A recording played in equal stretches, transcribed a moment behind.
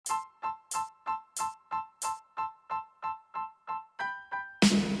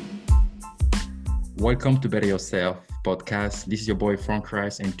Welcome to Better Yourself podcast. This is your boy Frank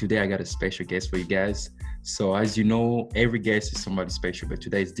Rice, and today I got a special guest for you guys. So as you know, every guest is somebody special, but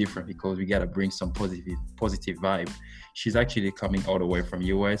today is different because we gotta bring some positive vibe. She's actually coming all the way from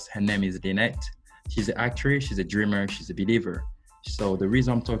US. Her name is Lynette. She's an actress, she's a dreamer, she's a believer. So the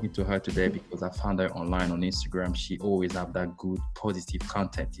reason I'm talking to her today because I found her online on Instagram. She always have that good positive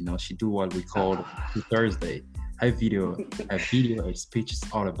content. You know, she do what we call Thursday. Her speech is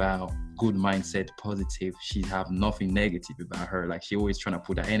all about good mindset, positive. She have nothing negative about her. Like she always trying to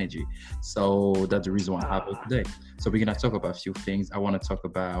put that energy. So that's the reason why I have her today. So we're gonna talk about a few things. I want to talk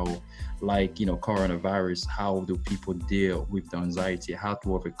about coronavirus. How do people deal with the anxiety? How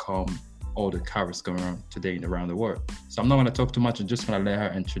to overcome all the chaos going on today and around the world. So I'm not gonna talk too much. I'm just gonna let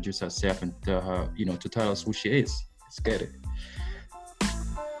her introduce herself and tell her, to tell us who she is. Let's get it.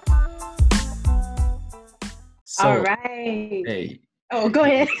 So, all right. Hey. Oh, go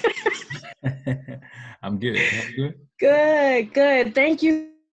ahead. I'm good. Good. Thank you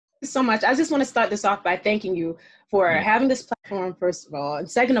so much. I just want to start this off by thanking you for having this platform, first of all, and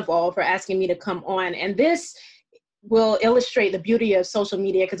second of all, for asking me to come on. And this will illustrate the beauty of social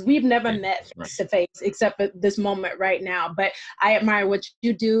media because we've never met face to face except for this moment right now. But I admire what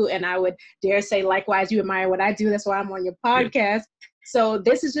you do, and I would dare say likewise you admire what I do. That's why I'm on your podcast. So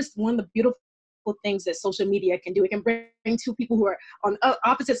this is just one of the beautiful things that social media can do. It can bring two people who are on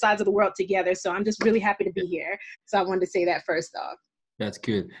opposite sides of the world together. So I'm just really happy to be here. So I wanted to say that first off. That's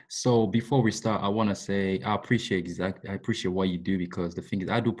good. So before we start, I want to say I appreciate what you do, because the thing is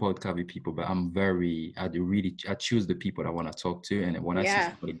I do podcast with people, but I choose the people that I want to talk to. And when I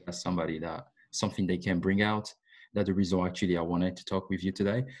see something they can bring out, that's the reason actually I wanted to talk with you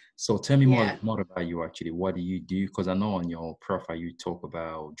today. So tell me more about you actually. What do you do? Because I know on your profile you talk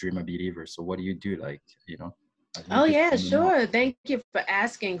about dreamer believer. So what do you do? Oh yeah, sure. Thank you for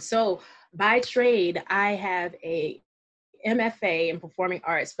asking. So by trade, I have a MFA in performing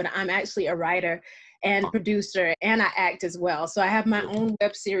arts, but I'm actually a writer and producer, and I act as well. So I have my own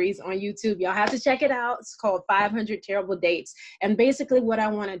web series on YouTube. Y'all have to check it out. It's called 500 Terrible Dates. And basically what I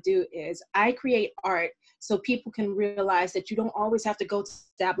want to do is I create art so people can realize that you don't always have to go to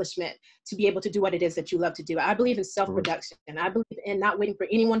establishment to be able to do what it is that you love to do. I believe in self-production, and I believe in not waiting for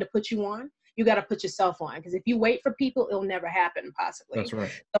anyone to put you on. You got to put yourself on, because if you wait for people, it'll never happen, possibly. That's right.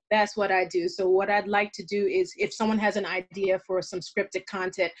 So that's what I do. So what I'd like to do is, if someone has an idea for some scripted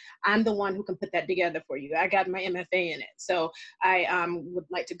content, I'm the one who can put that together for you. I got my MFA in it. So I would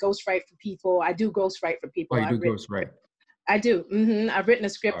like to ghostwrite for people. I do ghostwrite for people. Oh, you do ghostwrite? I do. I've written a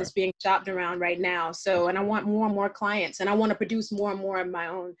script that's being shopped around right now. So, and I want more and more clients, and I want to produce more and more of my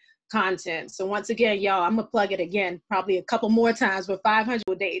own content. So once again, y'all, I'm gonna plug it again, probably a couple more times with 500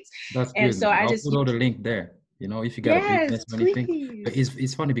 dates. That's and good. so I'll put all the link there. If you got a business or anything. But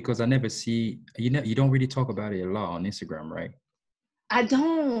it's funny because I never see you don't really talk about it a lot on Instagram, right? I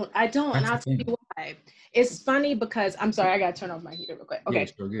don't. And I'll tell you why. It's funny because I'm sorry, I gotta turn off my heater real quick. Okay.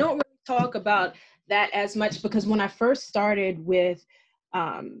 Yeah, don't really talk about that as much because when I first started with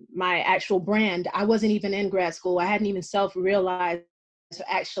my actual brand, I wasn't even in grad school. I hadn't even self-realized to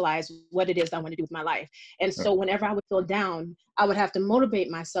actualize what it is I want to do with my life. And so whenever I would feel down, I would have to motivate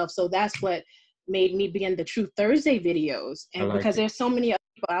myself. So that's what made me begin the True Thursday videos. And because there's so many other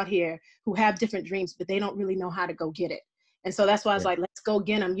people out here who have different dreams, but they don't really know how to go get it. And so that's why I was like, let's go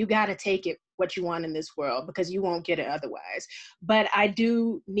get them. You got to take it what you want in this world because you won't get it otherwise. But I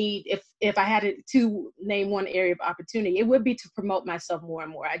do need, if I had to name one area of opportunity, it would be to promote myself more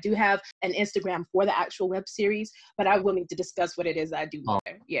and more. I do have an Instagram for the actual web series, but I will need to discuss what it is I do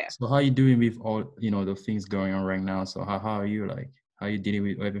there. Yeah. So how are you doing with all, the things going on right now? So how are you how are you dealing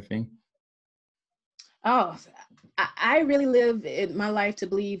with everything? Oh, I really live in my life to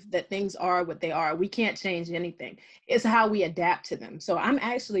believe that things are what they are. We can't change anything. It's how we adapt to them. So I'm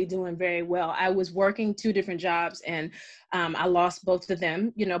actually doing very well. I was working 2 different jobs and I lost both of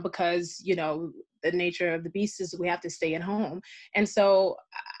them, because, the nature of the beast is we have to stay at home. And so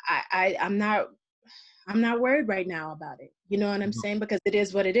I'm not worried right now about it. You know what I'm saying? Because it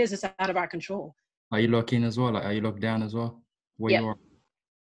is what it is. It's out of our control. Are you locked in as well? Are you locked down as well? Where you are?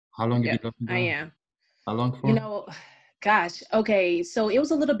 How long have you locked down? I am. How long for? Gosh, okay. So it was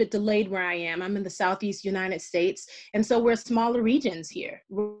a little bit delayed where I am. I'm in the Southeast United States. And so we're smaller regions here.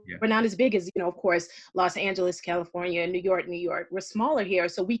 We're not as big as, of course, Los Angeles, California, New York. We're smaller here.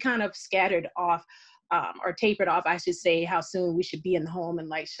 So we kind of scattered off or tapered off, I should say, how soon we should be in the home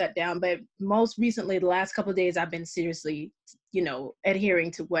and shut down. But most recently, the last couple of days, I've been seriously, adhering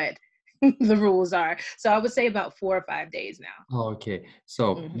to what the rules are. So I would say about 4 or 5 days now. Oh, okay.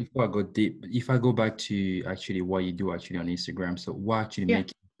 So before I go deep, if I go back to actually what you do actually on Instagram, so what actually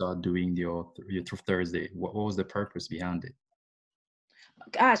makes you start doing your Truth Thursday? What was the purpose behind it?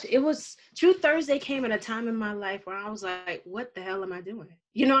 Gosh, it was True Thursday came at a time in my life where I was like, what the hell am I doing?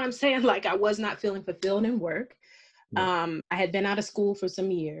 You know what I'm saying? Like I was not feeling fulfilled in work. Yeah, I had been out of school for some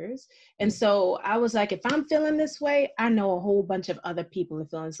years. And yeah, so I was like, if I'm feeling this way, I know a whole bunch of other people are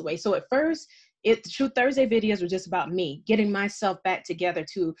feeling this way. So at first, the True Thursday videos were just about me getting myself back together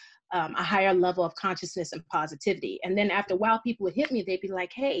to a higher level of consciousness and positivity. And then after a while, people would hit me. They'd be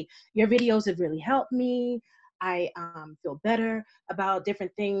like, hey, your videos have really helped me. I feel better about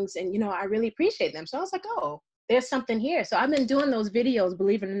different things. And, I really appreciate them. So I was like, oh, there's something here. So I've been doing those videos,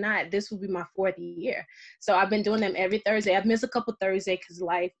 believe it or not. This will be my 4th year. So I've been doing them every Thursday. I've missed a couple Thursdays because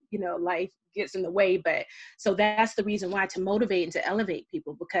life gets in the way. But so that's the reason why, to motivate and to elevate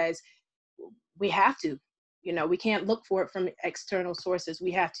people, because we have to, we can't look for it from external sources.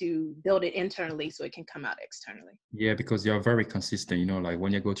 We have to build it internally so it can come out externally. yeah. Because you're very consistent. Like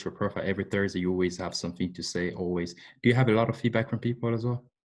when you go to your profile every Thursday, you always have something to say. Always. Do you have a lot of feedback from people as well?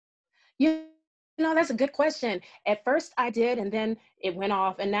 That's a good question. At first I did, and then it went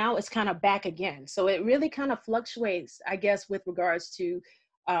off, and now it's kind of back again. So it really kind of fluctuates, I guess, with regards to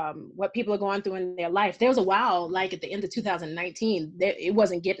what people are going through in their life. There was a while, like at the end of 2019, it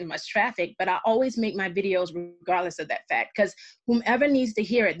wasn't getting much traffic, but I always make my videos regardless of that fact, because whomever needs to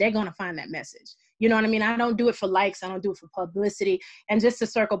hear it, they're going to find that message. You know what I mean? I don't do it for likes. I don't do it for publicity. And just to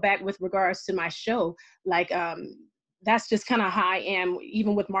circle back with regards to my show, like that's just kind of how I am,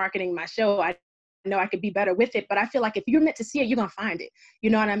 even with marketing my show. I know I could be better with it, but I feel like if you're meant to see it, you're going to find it. You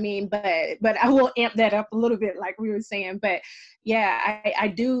know what I mean? But I will amp that up a little bit, like we were saying. But yeah, I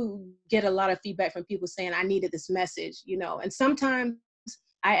do get a lot of feedback from people saying I needed this message, and sometimes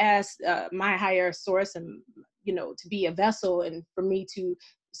I ask my higher source and, to be a vessel and for me to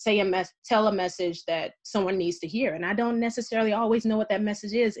tell a message that someone needs to hear. And I don't necessarily always know what that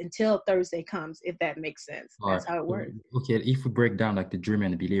message is until Thursday comes, if that makes sense. All right. That's how it works. Okay. If we break down like the dreamer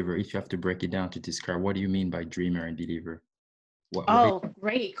and the believer, if you have to break it down to describe, what do you mean by dreamer and believer? What Oh,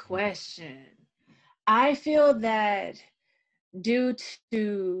 great question. I feel that due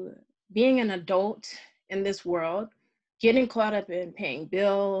to being an adult in this world, getting caught up in paying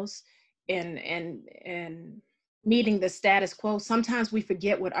bills and meeting the status quo, sometimes we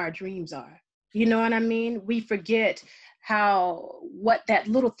forget what our dreams are. You know what I mean? We forget what that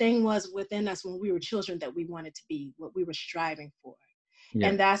little thing was within us when we were children that we wanted to be, what we were striving for. Yeah.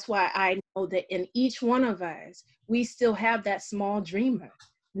 And that's why I know that in each one of us, we still have that small dreamer.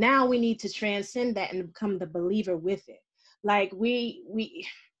 Now we need to transcend that and become the believer with it. Like we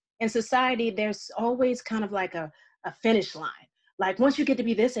in society, there's always kind of like a finish line. Like once you get to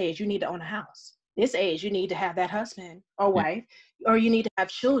be this age, you need to own a house. This age, you need to have that husband or Yeah. wife, or you need to have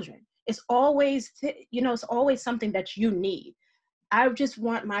children. It's always, it's always something that you need. I just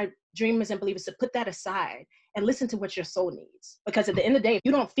want my dreamers and believers to put that aside and listen to what your soul needs. Because at the end of the day, if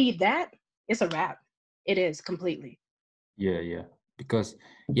you don't feed that, it's a wrap. It is completely. Yeah. Yeah. Because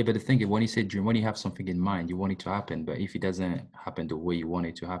yeah, but the thing is, when you say dream, when you have something in mind, you want it to happen. But if it doesn't happen the way you want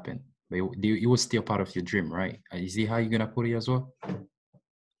it to happen, but it was still part of your dream, right? Is it how you're gonna put it as well?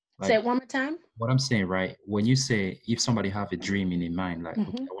 Say Like it one more time. what I'm saying, right? When you say if somebody have a dream in their mind, like okay,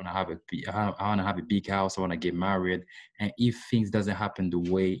 Mm-hmm. I want to have a big house, I want to get married, and if things doesn't happen the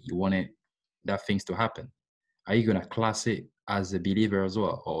way you wanted that things to happen, are you gonna class it as a believer as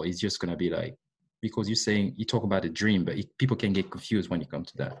well, or it's just gonna be like because you're saying you talk about a dream, but people can get confused when it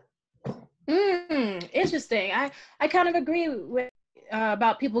comes to that. Interesting. I kind of agree with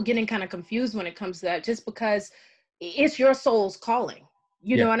about people getting kind of confused when it comes to that, just because it's your soul's calling.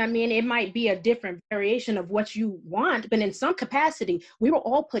 You Yeah, know what I mean? It might be a different variation of what you want, but in some capacity, we were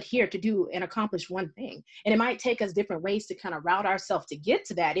all put here to do and accomplish one thing. And it might take us different ways to kind of route ourselves to get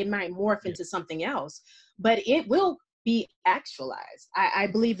to that. It might morph yeah. into something else, but it will be actualized. I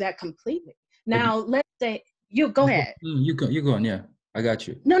believe that completely. But Now, let's say you go ahead. you go on. Yeah, I got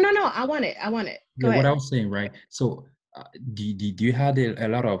you. No, no, no. I want it. I want it. Yeah, Go what I ahead. was saying, right? So, do you have a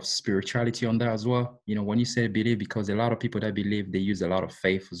lot of spirituality on that as well? When you say believe, because a lot of people that believe they use a lot of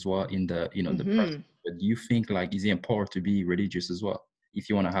faith as well in the the process. Hmm. But do you think like is it important to be religious as well if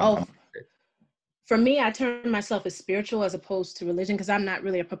you want to have that Oh, mindset? for me, I term myself as spiritual as opposed to religion, because I'm not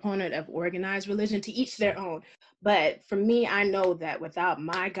really a proponent of organized religion. To each their own. But for me, I know that without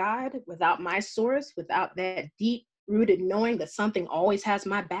my God, without my source, without that deep rooted knowing that something always has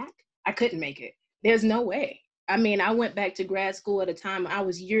my back, I couldn't make it. There's no way. I mean, I went back to grad school at a time I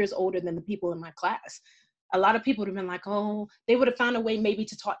was years older than the people in my class. A lot of people would have been like, oh, they would have found a way maybe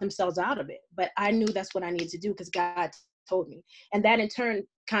to talk themselves out of it. But I knew that's what I needed to do because God told me. And that in turn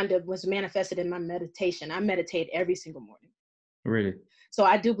kind of was manifested in my meditation. I meditate every single morning. Really? So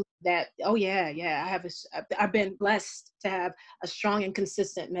I do believe that, oh yeah, yeah, I've been blessed to have a strong and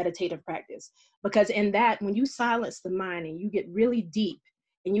consistent meditative practice, because in that, when you silence the mind and you get really deep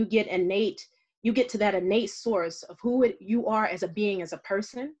and you get to that innate source of you are as a being, as a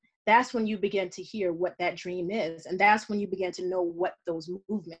person, that's when you begin to hear what that dream is. And that's when you begin to know what those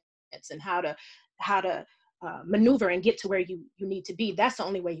movements and how to maneuver and get to where you need to be. That's the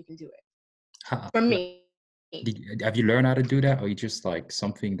only way you can do it Ha- for like, me. have you learned how to do that, or you just like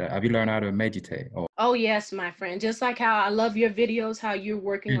something that have you learned how to meditate? Or Oh, yes, my friend. Just like how I love your videos, how you're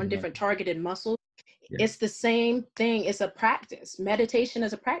working on yeah, different targeted muscles. yeah, It's the same thing. It's a practice. Meditation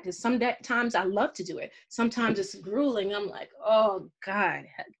is a practice. Times I love to do it. Sometimes it's grueling. I'm like, oh God,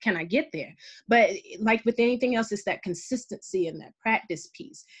 can I get there? But like with anything else, it's that consistency and that practice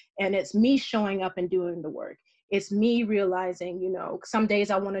piece. And it's me showing up and doing the work. It's me realizing, some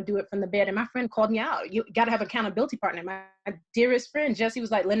days I want to do it from the bed. And my friend called me out. You got to have accountability partner. My dearest friend, Jesse,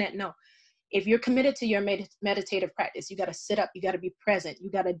 was like, Lynette, no, if you're committed to your meditative practice, you got to sit up, you got to be present, you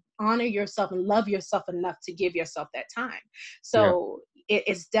got to honor yourself and love yourself enough to give yourself that time. yeah. So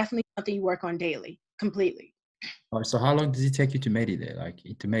it's definitely something you work on daily, completely. So how long does it take you to meditate? Like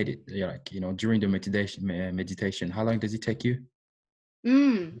to meditate, yeah, like during the meditation, how long does it take you?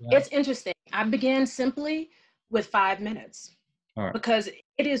 Yeah. It's interesting. I began simply with 5 minutes, All right. because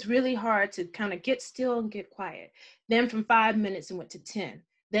it is really hard to kind of get still and get quiet. Then from 5 minutes, it went to 10.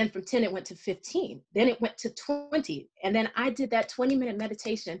 Then from 10, it went to 15. Then it went to 20. And then I did that 20-minute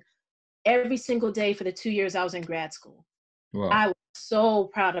meditation every single day for the 2 years I was in grad school. Wow. I was so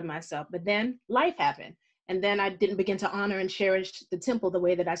proud of myself. But then life happened. And then I didn't begin to honor and cherish the temple the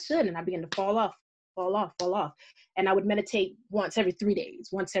way that I should. And I began to fall off, fall off, fall off. And I would meditate once every 3 days,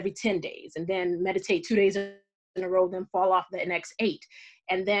 once every 10 days, and then meditate 2 days in a row, then fall off the next 8.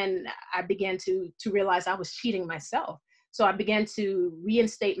 And then I began to realize I was cheating myself. So I began to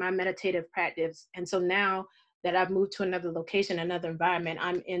reinstate my meditative practice. And so now that I've moved to another location, another environment,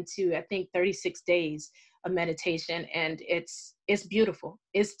 I'm into, I think, 36 days of meditation. And it's beautiful.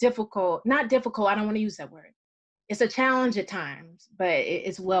 It's difficult, not difficult. I don't want to use that word. It's a challenge at times, but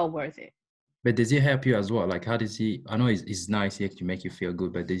it's well worth it. But does it help you as well? Like, how does he? I know it's nice here to make you feel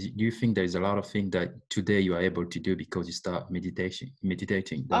good, but do you think there's a lot of things that today you are able to do because you start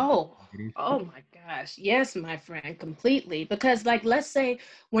meditating? That Oh, it is? oh my gosh. Yes, my friend, completely. Because like, let's say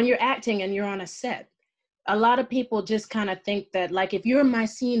when you're acting and you're on a set, a lot of people just kind of think that, like, if you're my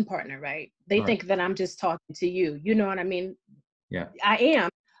scene partner, right? They All right. think that I'm just talking to you. You know what I mean? Yeah. I am,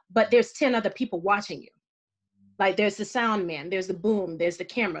 but there's 10 other people watching you. Like there's the sound man, there's the boom, there's the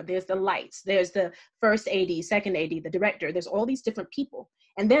camera, there's the lights, there's the first AD, second AD, the director, there's all these different people.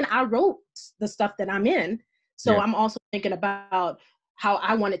 And then I wrote the stuff that I'm in. So Yeah. I'm also thinking about how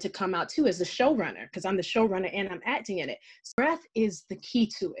I want it to come out too as the showrunner, because I'm the showrunner and I'm acting in it. So breath is the key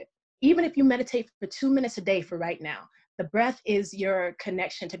to it. Even if you meditate for 2 minutes a day for right now, the breath is your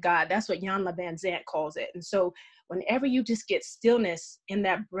connection to God. That's what Jan Van Zant calls it. And so whenever you just get stillness in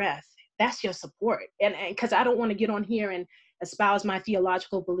that breath, that's your support. And because I don't want to get on here and espouse my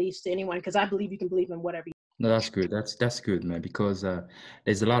theological beliefs to anyone, because I believe you can believe in whatever. No, that's good. That's good, man. Because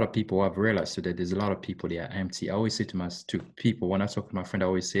there's a lot of people I've realized today. There's a lot of people that are empty. I always say to people when I talk to my friend, I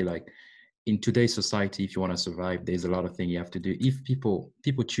always say like, in today's society, if you want to survive, there's a lot of things you have to do. If people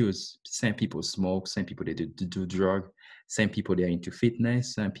choose, some people smoke, some people they do drug, some people they're into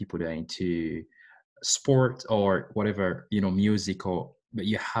fitness, some people they're into sport or whatever, music, or but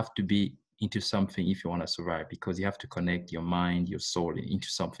you have to be into something if you want to survive, because you have to connect your mind, your soul into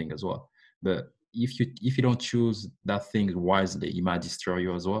something as well. But if you don't choose that thing wisely, it might destroy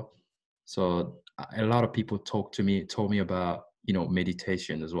you as well. So a lot of people told me about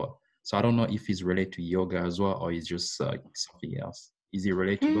meditation as well. So I don't know if it's related to yoga as well, or it's just something else. Is it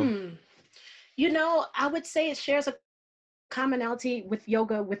relatable? Hmm. I would say it shares a commonality with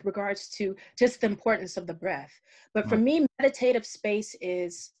yoga with regards to just the importance of the breath. But for Right. me, meditative space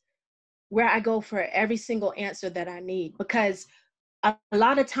is where I go for every single answer that I need, because a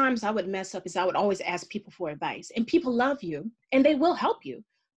lot of times I would mess up is I would always ask people for advice, and people love you and they will help you.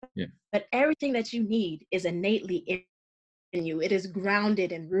 Yeah. But everything that you need is innately in you. It is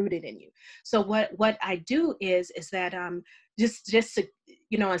grounded and rooted in you. So what I do is that just to,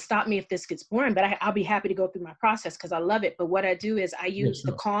 and stop me if this gets boring, but I'll be happy to go through my process because I love it. But what I do is I Yeah, use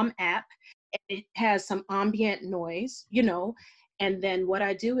the sure. Calm app. And it has some ambient noise, and then what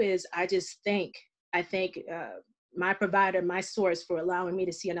I do is I thank my provider, my source, for allowing me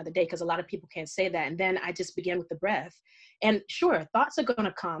to see another day, because a lot of people can't say that. And then I just begin with the breath. And sure, thoughts are going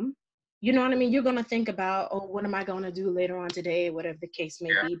to come. You know what I mean? You're going to think about, oh, what am I going to do later on today, whatever the case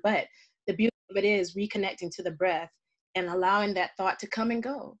may be. But the beauty of it is reconnecting to the breath and allowing that thought to come and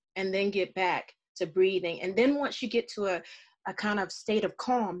go, and then get back to breathing. And then once you get to a kind of state of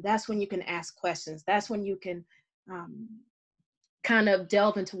calm, that's when you can ask questions. That's when you can um, kind of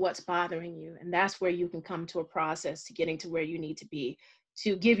delve into what's bothering you. And that's where you can come to a process to getting to where you need to be,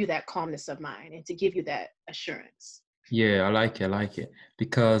 to give you that calmness of mind and to give you that assurance. Yeah, I like it. I like it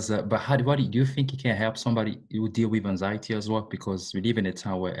because, but what do you think it can help somebody who deal with anxiety as well? Because we live in a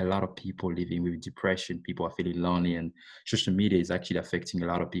time where a lot of people living with depression, people are feeling lonely, and social media is actually affecting a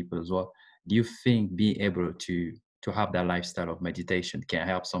lot of people as well. Do you think being able to have that lifestyle of meditation can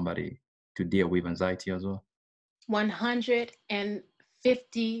help somebody to deal with anxiety as well?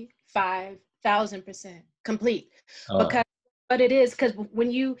 155,000% complete. Uh, Because what it is, because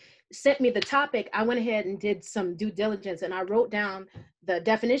when you sent me the topic, I went ahead and did some due diligence and I wrote down the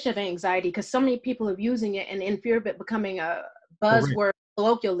definition of anxiety, because so many people are using it, and in fear of it becoming a correct. buzzword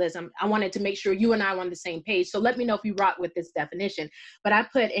colloquialism, I wanted to make sure you and I were on the same page. So let me know if you rock with this definition. But I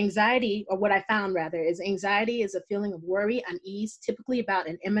put anxiety, or what I found rather, is anxiety is a feeling of worry, unease, typically about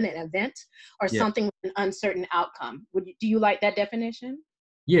an imminent event or Yeah. something with an uncertain outcome. Do you like that definition?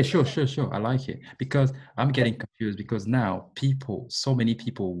 Yeah, sure, sure, sure. I like it because I'm getting confused because now so many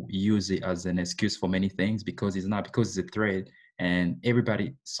people use it as an excuse for many things because it's not, because it's a thread and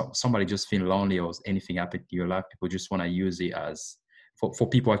somebody just feel lonely or anything happened to your life. People just want to use it as for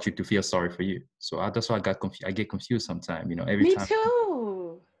people actually to feel sorry for you. So that's why I get confused sometimes, every Me time.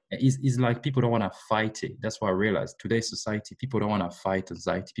 too. It's like people don't want to fight it. That's what I realized. Today's society, people don't want to fight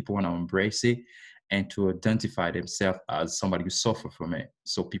anxiety. People want to embrace it and to identify themselves as somebody who suffer from it,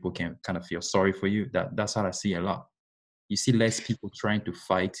 so people can kind of feel sorry for you. That's how I see a lot. You see less people trying to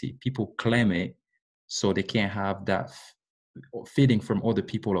fight it. People claim it so they can't have that feeling from other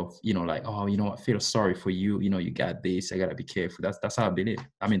people of, like, oh, I feel sorry for you. You got this. I gotta be careful. That's how I believe.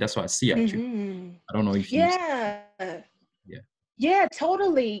 I mean, that's what I see actually. Hmm. I don't know if you. Yeah. Yeah. Yeah,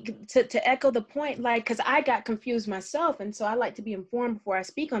 totally. To echo the point, like, because I got confused myself. And so I like to be informed before I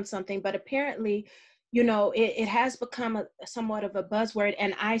speak on something. But apparently, it has become somewhat of a buzzword.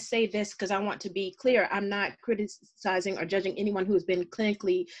 And I say this because I want to be clear. I'm not criticizing or judging anyone who has been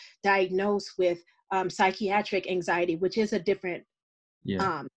clinically diagnosed with psychiatric anxiety, which is a different Yeah.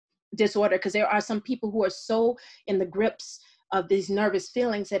 um, disorder, because there are some people who are so in the grips of these nervous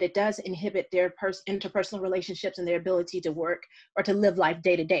feelings that it does inhibit their interpersonal relationships and their ability to work or to live life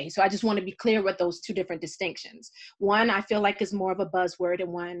day to day. So I just want to be clear with those two different distinctions. One, I feel like is more of a buzzword,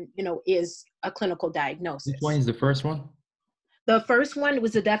 and one, is a clinical Which one diagnosis. is the first one? The first one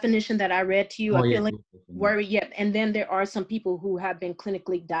was the definition that I read to you, Oh a yeah. feeling worry. Yep. And then there are some people who have been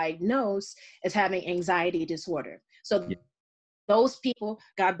clinically diagnosed as having anxiety disorder. So Yeah. those people,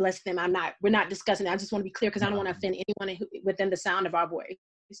 God bless them. We're not discussing it. I just want to be clear because I don't want to No. offend anyone within the sound of our voice.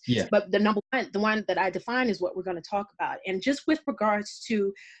 Yeah. But the one that I define is what we're going to talk about. And just with regards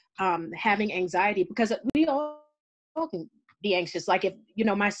to having anxiety, because we all can be anxious. Like, if,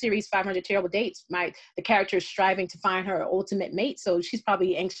 my series 500 Terrible Dates, the character is striving to find her ultimate mate. So she's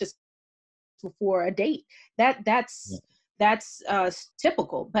probably anxious before a date. Yeah. That's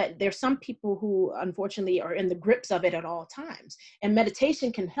typical, but there's some people who unfortunately are in the grips of it at all times, and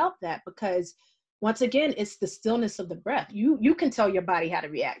meditation can help that, because once again, it's the stillness of the breath. You can tell your body how to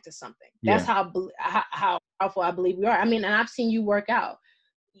react to something. That's Yeah. how powerful I believe we are. I mean, and I've seen you work out.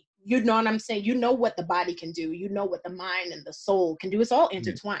 You know what I'm saying? You know what the body can do. You know what the mind and the soul can do. It's all Yeah.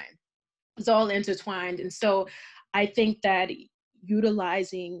 intertwined. It's all intertwined. And so I think that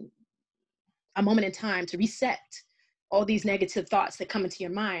utilizing a moment in time to reset all these negative thoughts that come into your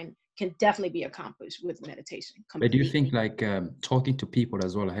mind can definitely be accomplished with meditation But do you completely. think like talking to people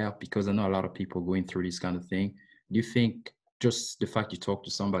as well help? Because I know a lot of people going through this kind of thing. Do you think just the fact you talk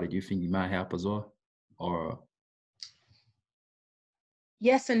to somebody, do you think it might help as well? Or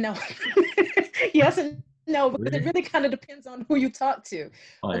Yes and no. Yes and no, because it really? really kind of depends on who you talk to.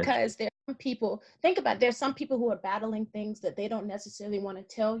 Oh yeah, true. Because there are some people, think about it, there's some people who are battling things that they don't necessarily want to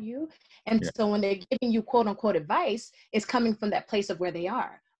tell you. And Yeah. so when they're giving you quote unquote advice, it's coming from that place of where they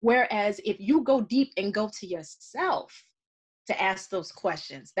are. Whereas if you go deep and go to yourself to ask those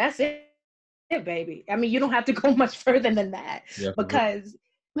questions, that's it, baby. I mean, you don't have to go much further than that, Yeah, for real. because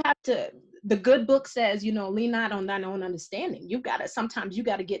you have to, the good book says, lean not on thine own understanding. Sometimes you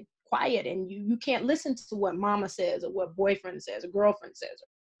got to get quiet, and you can't listen to what mama says or what boyfriend says or girlfriend says or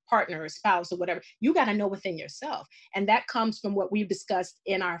partner or spouse or whatever. You got to know within yourself. And that comes from what we've discussed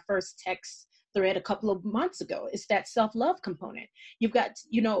in our first text thread a couple of months ago. It's that self-love component. You've got,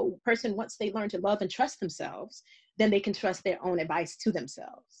 person, once they learn to love and trust themselves, then they can trust their own advice to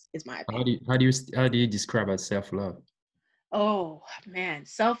themselves, is my How opinion. do you how do you how do you describe as self love? Oh man,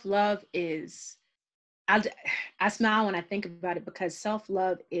 self-love is, I, I smile when I think about it because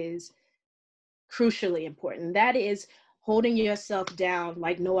self-love is crucially important. That is holding yourself down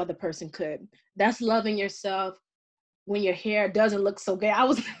like no other person could. That's loving yourself when your hair doesn't look so good. I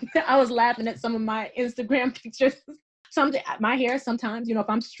was laughing at some of my Instagram pictures. Something my hair sometimes, if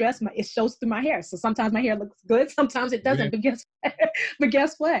I'm stressed, it shows through my hair. So sometimes my hair looks good, sometimes it doesn't. But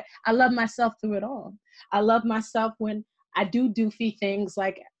guess what? I love myself through it all. I love myself when I do doofy things.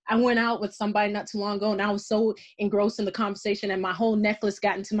 Like I went out with somebody not too long ago, and I was so engrossed in the conversation, and my whole necklace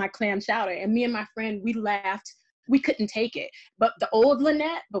got into my clam chowder. And me and my friend, we laughed. We couldn't take it. But the old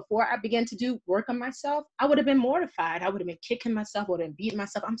Lynette, before I began to do work on myself, I would have been mortified. I would have been kicking myself, I would have been beating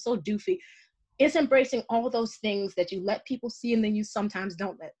myself. I'm so doofy. It's embracing all those things that you let people see and then you sometimes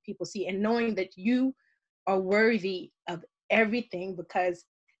don't let people see, and knowing that you are worthy of everything because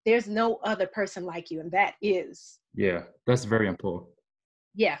there's no other person like you. And that is. Yeah, that's very important.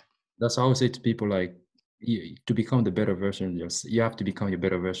 Yeah. That's how I always say to people, like, to become the better version of yourself, you have to become your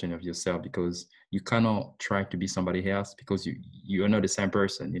better version of yourself, because you cannot try to be somebody else, because you are not the same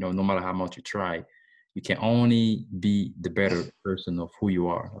person. No matter how much you try, you can only be the better person of who you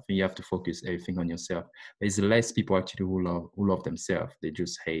are. I think you have to focus everything on yourself. There's less people actually who love themselves. They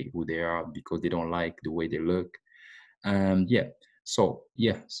just hate who they are because they don't like the way they look. So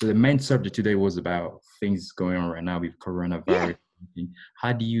the main subject today was about things going on right now with coronavirus. Yeah.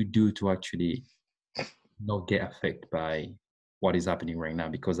 How do you do to actually not get affected by what is happening right now?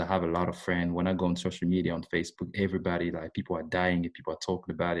 Because I have a lot of friends, when I go on social media, on Facebook, everybody, like, people are dying, people are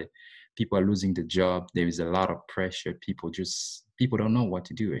talking about it, people are losing the job, there is a lot of pressure, people don't know what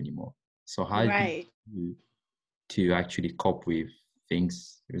to do anymore. So how do you to actually cope with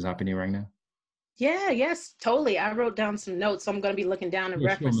things that is happening right now? Yeah, yes, totally. I wrote down some notes, so I'm going to be looking down and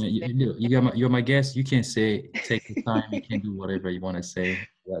referencing. Sure, you're my guest. You can say, take the time. You can do whatever you want to say.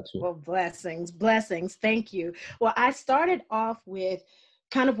 Well, blessings. Thank you. Well, I started off with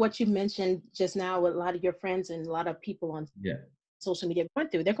kind of what you mentioned just now with a lot of your friends and a lot of people on social media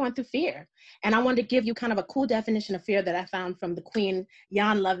they're going through fear. And I wanted to give you kind of a cool definition of fear that I found from the Queen,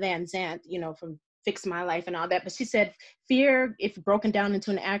 Iyanla Vanzant, from Fix My Life and all that. But she said, fear, if broken down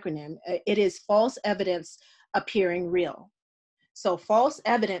into an acronym, it is false evidence appearing real. So false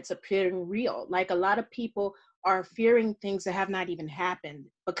evidence appearing real. Like a lot of people are fearing things that have not even happened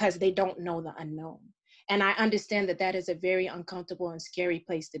because they don't know the unknown. And I understand that that is a very uncomfortable and scary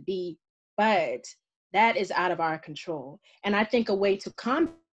place to be, but that is out of our control. And I think a way to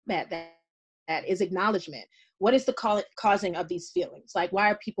combat that is acknowledgement. What is the causing of these feelings? Like,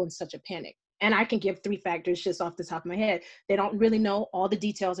 why are people in such a panic? And I can give 3 factors just off the top of my head. They don't really know all the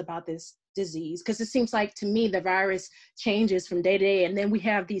details about this disease, because it seems like, to me, the virus changes from day to day. And then we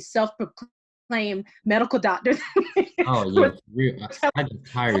have these self-proclaimed medical doctors. Oh, yeah. I get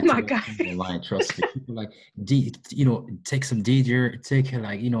tired. Oh my God. Online, trust me. People like, take some DJ, take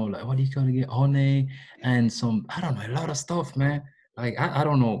like, like, what are you gonna get? Honey and some, I don't know, a lot of stuff, man. Like, I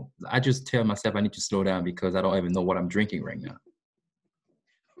don't know. I just tell myself I need to slow down because I don't even know what I'm drinking right now.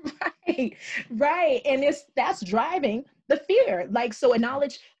 Right. And that's driving the fear. Like, so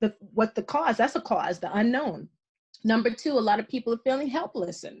acknowledge what the cause, that's a cause, the unknown. Number 2, a lot of people are feeling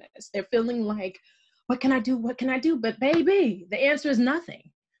helpless in this. They're feeling like, what can I do? What can I do? But baby, the answer is nothing.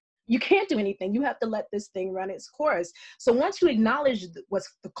 You can't do anything. You have to let this thing run its course. So once you acknowledge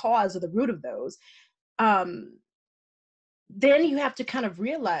what's the cause or the root of those, then you have to kind of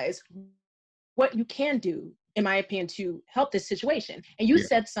realize what you can do, in my opinion, to help this situation. And you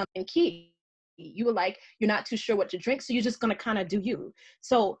said something key. You were like, you're not too sure what to drink, so you're just going to kind of do you.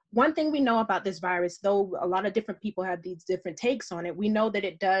 So one thing we know about this virus, though a lot of different people have these different takes on it, we know that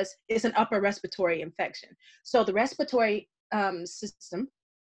it's an upper respiratory infection. So the respiratory system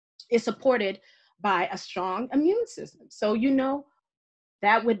is supported by a strong immune system. So,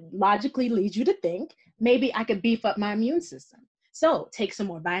 that would logically lead you to think, maybe I could beef up my immune system. So take some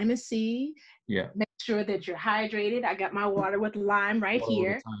more vitamin C. Yeah. Make sure that you're hydrated. I got my water with lime right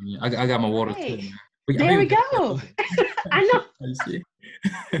here. I got my water too. There we go. I know. You see?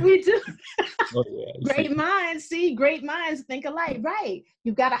 We do. Oh, yeah, great minds think alike. Right.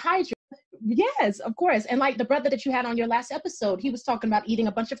 You've got to hydrate. Yes, of course. And like the brother that you had on your last episode, he was talking about eating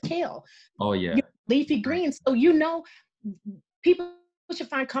a bunch of kale. Oh, yeah. Leafy greens. So, people should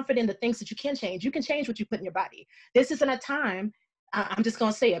find comfort in the things that you can change. You can change what you put in your body. This isn't a time, I'm just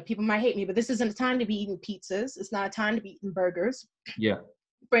going to say it, people might hate me, but this isn't a time to be eating pizzas. It's not a time to be eating burgers. Yeah.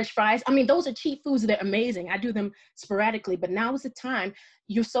 French fries. I mean, those are cheap foods. They're amazing. I do them sporadically, but now is the time.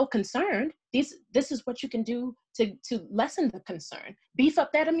 You're so concerned. This is what you can do to lessen the concern. Beef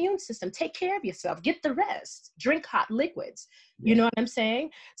up that immune system, take care of yourself, get the rest, drink hot liquids. You know what I'm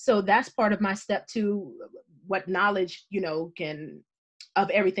saying? So that's part of my step to what knowledge, can of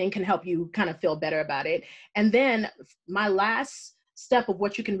everything can help you kind of feel better about it. And then my last step of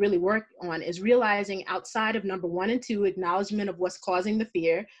what you can really work on is realizing, outside of number 1 and 2, acknowledgement of what's causing the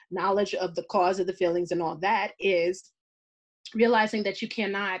fear, knowledge of the cause of the feelings and all that, is realizing that you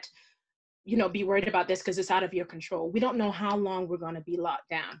cannot be worried about this because it's out of your control. We don't know how long we're going to be locked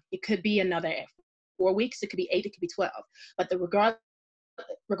down. It could be another 4 weeks, it could be 8, it could be 12. But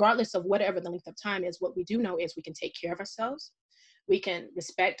regardless of whatever the length of time is, what we do know is we can take care of ourselves. We can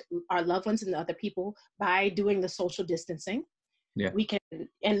respect our loved ones and the other people by doing the social distancing. Yeah. We can,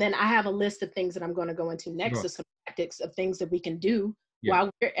 and then I have a list of things that I'm going to go into next, of some tactics of things that we can do while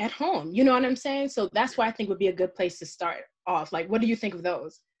we're at home. You know what I'm saying? So that's why I think would be a good place to start off. Like, what do you think of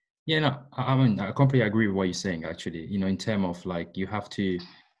those? Yeah, no, I mean, I completely agree with what you're saying, actually, in terms of like, you have to,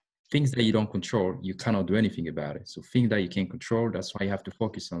 things that you don't control, you cannot do anything about it. So things that you can control, that's why you have to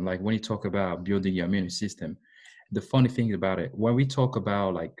focus on. Like when you talk about building your immune system, the funny thing about it, when we talk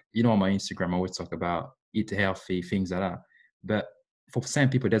about like, on my Instagram, I always talk about eat healthy, things like that. But for some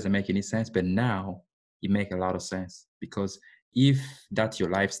people, it doesn't make any sense. But now it makes a lot of sense, because if that's your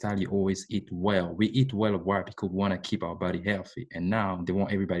lifestyle, you always eat well. We eat well. Why? Because we want to keep our body healthy. And now they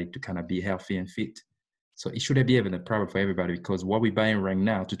want everybody to kind of be healthy and fit. So it shouldn't be even a problem for everybody, because what we're buying right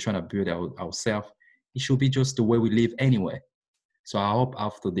now to try to build ourselves, it should be just the way we live anyway. So I hope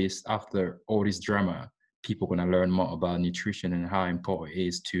after all this drama, people are going to learn more about nutrition and how important it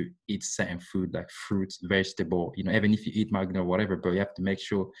is to eat certain food like fruits, vegetable, even if you eat McDonald's or whatever, but you have to make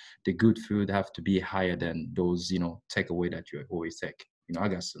sure the good food have to be higher than those, takeaway that you always take. I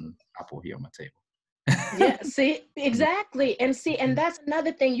got some apple here on my table. Yeah, see, exactly. And that's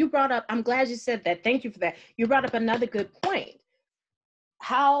another thing you brought up. I'm glad you said that. Thank you for that. You brought up another good point.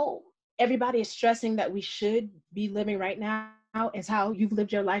 How everybody is stressing that we should be living right now is how you've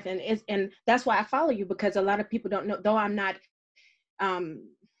lived your life. And that's why I follow you, because a lot of people don't know, though I'm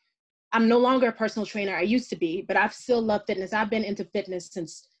no longer a personal trainer. I used to be, but I've still loved fitness. I've been into fitness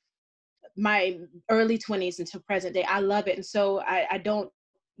since my early 20s until present day. I love it. And so I don't,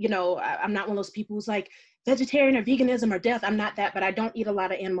 I'm not one of those people who's like vegetarian or veganism or death. I'm not that, but I don't eat a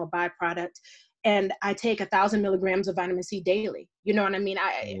lot of animal byproduct. And I take 1,000 milligrams of vitamin C daily. You know what I mean?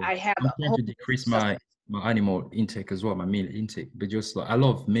 I have I'm trying to decrease my animal intake as well, my meat intake, but just like, I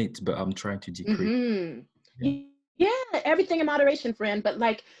love meat, but I'm trying to decrease. Mm-hmm. Yeah, everything in moderation, friend.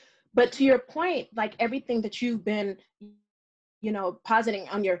 But to your point, like everything that you've been, positing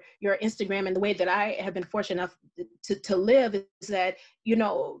on your Instagram, and the way that I have been fortunate enough to live, is that,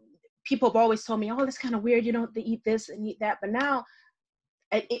 people have always told me, oh, that's kind of weird, you don't eat this and eat that. But now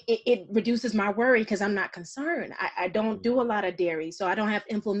it reduces my worry, because I'm not concerned. I don't do a lot of dairy, so I don't have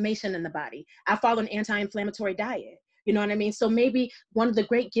inflammation in the body. I follow an anti-inflammatory diet. You know what I mean? So maybe one of the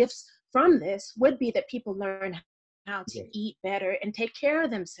great gifts from this would be that people learn how to eat better and take care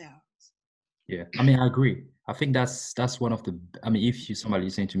of themselves. Yeah, I mean, I agree. I think that's one of the, I mean, if somebody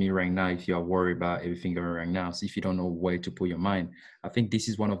listening to me right now, if you are worried about everything going right now, so if you don't know where to put your mind, I think this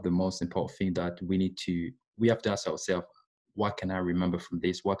is one of the most important things that we have to ask ourselves, what can I remember from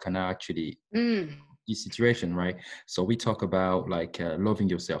this? What can I actually, this situation, right? So we talk about like loving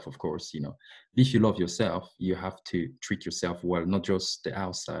yourself, of course, if you love yourself, you have to treat yourself well, not just the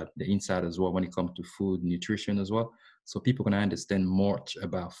outside, the inside as well, when it comes to food, nutrition as well. So people can understand more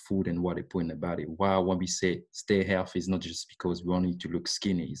about food and what they put in the body. While when we say stay healthy, it's not just because we want you to look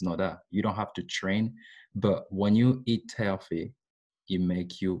skinny. It's not that. You don't have to train, but when you eat healthy, it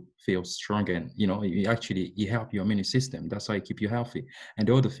make you feel stronger, and it help your immune system. That's how it keep you healthy. And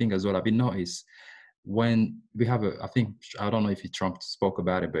the other thing as well, I've been noticed, when we have I don't know if Trump spoke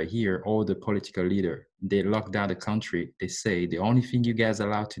about it, but here all the political leader, they lock down the country. They say the only thing you guys are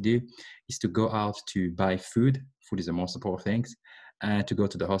allowed to do is to go out to buy food. Food is the most important things, and to go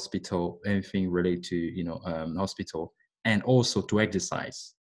to the hospital, anything related to hospital, and also to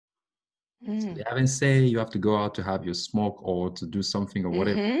exercise. So they haven't said you have to go out to have your smoke or to do something or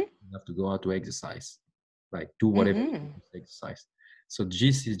whatever. You have to go out to exercise, like do whatever exercise. So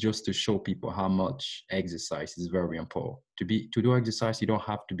this is just to show people how much exercise is very important. To do exercise, you don't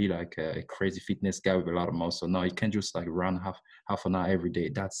have to be like a crazy fitness guy with a lot of muscle. No, you can just like run half an hour every day.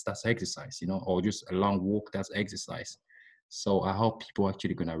 That's exercise, or just a long walk. That's exercise. So I hope people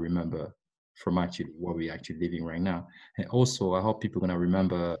actually gonna remember from actually what we're actually living right now, and also I hope people gonna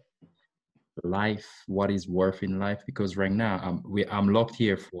remember life, what is worth in life, because right now I'm locked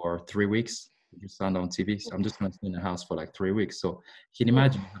here for 3 weeks. just found on TV. So I'm just gonna stay in the house for like 3 weeks. So you can Oof.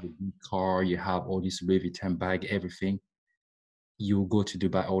 imagine you have a big car, you have all this Louis Vuitton bag, everything. You go to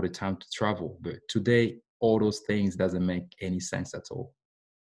Dubai all the time to travel. But today, all those things doesn't make any sense at all.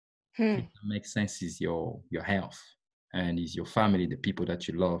 Hmm. It makes sense is your health and is your family, the people that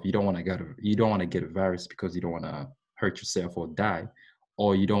you love. You don't want to get a virus because you don't want to hurt yourself or die,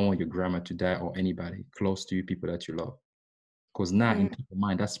 or you don't want your grandma to die or anybody close to you, people that you love. Because now in Hmm. people's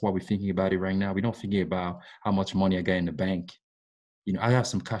mind, that's what we're thinking about it right now. We don't thinking about how much money I got in the bank. You know, I have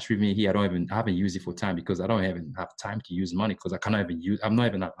some cash with me here. I haven't used it for time because I don't even have time to use money because I cannot even use, I'm not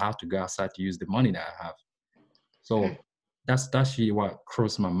even allowed to go outside to use the money that I have. Hmm. So that's really what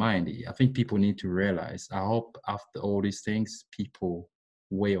crossed my mind. I think people need to realize. I hope after all these things, people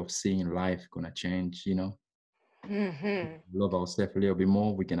way of seeing life gonna change. You know, Hmm. love ourselves a little bit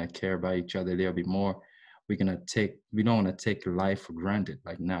more. We're gonna care about each other a little bit more. We don't want to take life for granted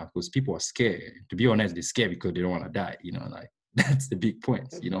like now because people are scared. To be honest, they're scared because they don't want to die. You know, like that's the big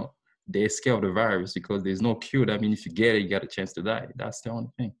point. You know, they're scared of the virus because there's no cure. I mean, if you get it, you got a chance to die. That's the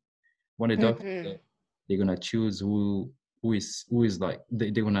only thing. When the doctor Hmm. said they're gonna choose who is like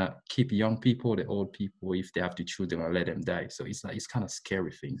they're gonna keep young people, the old people. If they have to choose, they're gonna let them die. So it's like it's kind of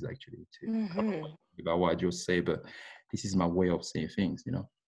scary things actually too. I don't know what Hmm. you think about what I just say, but this is my way of saying things. You know.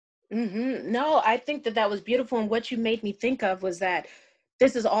 No, I think that that was beautiful. And what you made me think of was that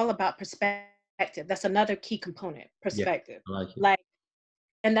this is all about perspective. That's another key component, Yeah, perspective. I like it. Like,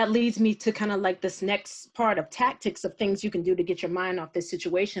 and that leads me to kind of like this next part of tactics of things you can do to get your mind off this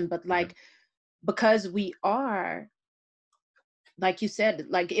situation. But Yeah, like, because we are, like you said,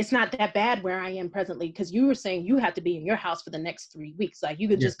 like it's not that bad where I am presently. Because you were saying you have to be in your house for the next 3 weeks. Like you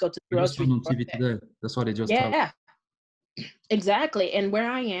could yeah. just go to the I just found grocery on store. TV today. That's what they just told. Yeah, exactly. And where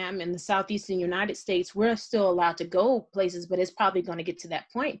I am in the southeastern United States, we're still allowed to go places, but it's probably going to get to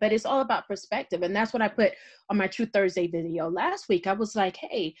that point. But it's all about perspective. And that's what I put on my True Thursday video last week. I was like,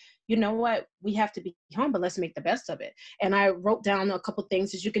 hey, you know what? We have to be home, but let's make the best of it. And I wrote down a couple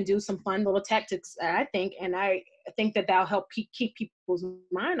things that you can do, some fun little tactics, I think. And I think that that'll help keep people's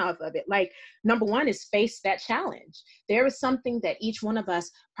mind off of it. Like, number one is face that challenge. There is something that each one of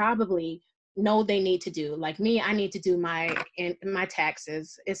us probably know they need to do. Like me, I need to do my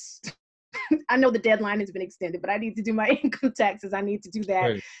taxes. It's I know the deadline has been extended, but I need to do my income taxes. I need to do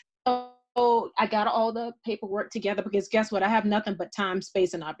that. Right. So I got all the paperwork together because guess what? I have nothing but time,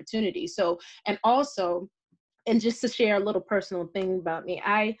 space, and opportunity. So, and also, and just to share a little personal thing about me,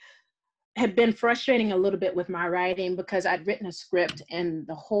 I had been frustrating a little bit with my writing because I'd written a script and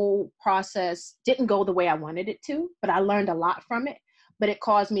the whole process didn't go the way I wanted it to, but I learned a lot from it. But it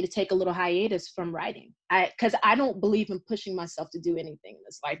caused me to take a little hiatus from writing. Because I don't believe in pushing myself to do anything in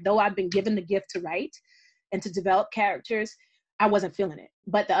this life. Though I've been given the gift to write and to develop characters, I wasn't feeling it.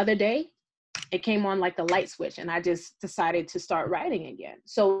 But the other day, it came on like the light switch, and I just decided to start writing again.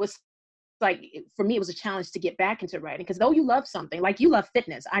 So it's like for me it was a challenge to get back into writing because though you love something like you love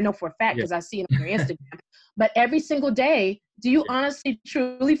fitness, I know for a fact Yeah. because I see it on your Instagram, but every single day do you Yeah. honestly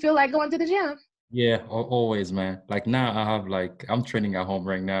truly feel like going to the gym? Yeah, always, man. Like now, I have like I'm training at home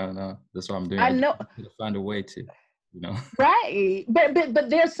right now. Now that's what I'm doing. I I just know, need to find a way to, you know. right, but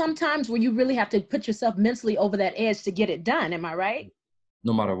there's some times where you really have to put yourself mentally over that edge to get it done, am I right?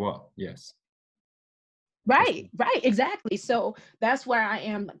 No matter what. Yes. That's Right, right, exactly. So that's where I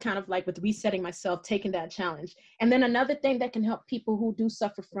am kind of like with resetting myself, taking that challenge. And then another thing that can help people who do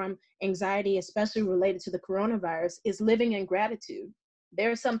suffer from anxiety, especially related to the coronavirus, is living in gratitude.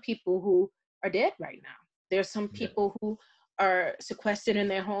 There are some people who are dead right now. There are some yeah, people who are sequestered in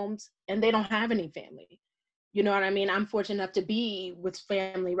their homes and they don't have any family. You know what I mean? I'm fortunate enough to be with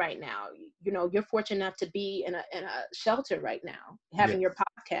family right now. You know, you're fortunate enough to be in a shelter right now, yeah, having your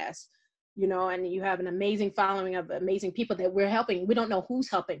podcast, you know, and you have an amazing following of amazing people that we're helping. We don't know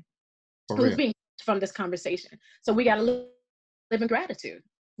who's helping, for who's real. being from this conversation. So we got to live in gratitude.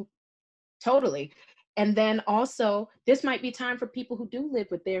 Totally. And then also, this might be time for people who do live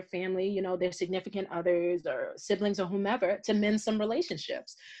with their family, you know, their significant others or siblings or whomever, to mend some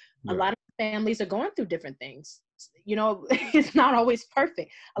relationships. A Yeah. lot of families are going through different things. You know, it's not always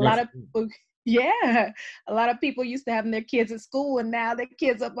perfect. A Yeah, lot for of real. people, yeah, a lot of people used to having their kids at school, and now their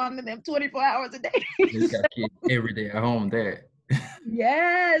kids up under them 24 hours a day. You got kids every day at home there.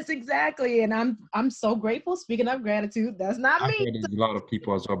 Yes, exactly. And I'm so grateful. Speaking of gratitude, that's not I me. heard there's a lot of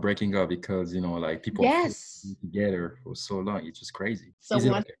people as well breaking up because, you know, like people are forced to Yes. be together for so long. It's just crazy. So Is it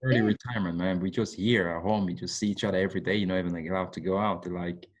like once an early again, retirement, man? We just here at home. We just see each other every day, you know, even like allowed to go out.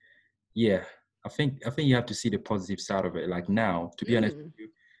 Like, yeah, I think you have to see the positive side of it. Like now, to be honest with mm, you,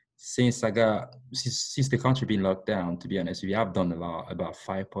 since the country been locked down, to be honest with you, I've done about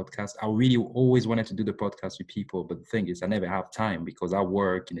 5 podcasts. I really always wanted to do the podcast with people, but the thing is I never have time because I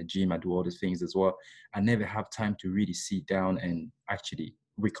work in the gym, I do other things as well. I never have time to really sit down and actually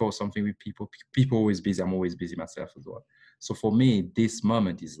record something with people. People are always busy, I'm always busy myself as well. So for me, this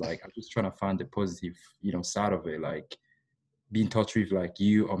moment is like I'm just trying to find the positive, side of it. Like be in touch with like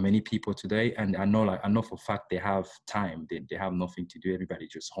you or many people today, and I know for a fact they have time, they have nothing to do, everybody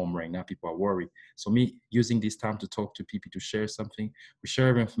just home right now, people are worried. So me using this time to talk to people, to share something, we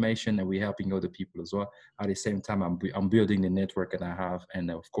share information and we're helping other people as well. At the same time, I'm building the network that I have,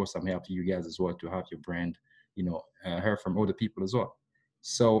 and of course I'm helping you guys as well to have your brand, hear from other people as well.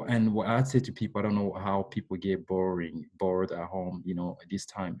 So, and what I'd say to people, I don't know how people get bored at home, at this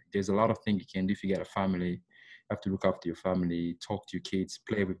time. There's a lot of things you can do if you got a family. Have to look after your family, talk to your kids,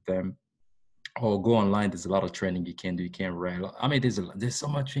 play with them, or go online. There's a lot of training you can do. You can write. I mean, there's so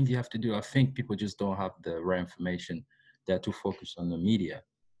much things you have to do. I think people just don't have the right information. They're too focused on the media.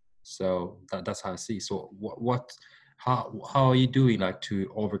 So that's how I see. So how are you doing like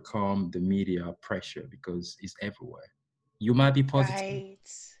to overcome the media pressure, because it's everywhere? You might be positive. Right.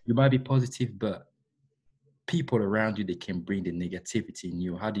 You might be positive, but people around you, they can bring the negativity in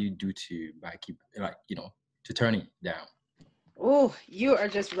you. How do you do to like keep like to turn it down? Oh, you are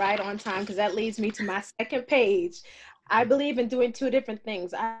just right on time, because that leads me to my second page. I believe in doing two different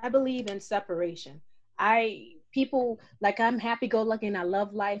things. I believe in separation. People, like, I'm happy go lucky and I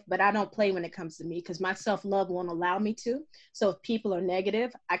love life, but I don't play when it comes to me because my self love won't allow me to. So if people are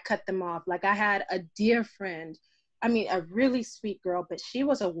negative, I cut them off. Like, I had a dear friend, I mean, a really sweet girl, but she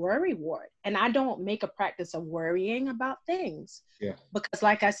was a worry wart. And I don't make a practice of worrying about things Yeah. because,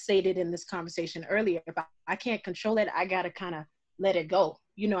 like I stated in this conversation earlier, if I can't control it, I got to kind of let it go.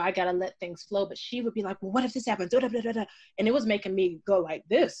 I got to let things flow. But she would be like, well, what if this happens? And it was making me go like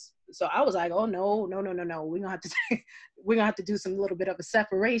this. So I was like, oh, no. We're going to have to, we're going to have to do some little bit of a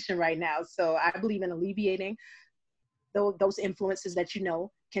separation right now. So I believe in alleviating those influences that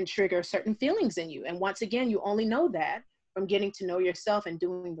can trigger certain feelings in you. And once again, you only know that from getting to know yourself and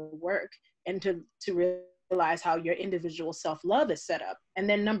doing the work, and to realize how your individual self-love is set up. And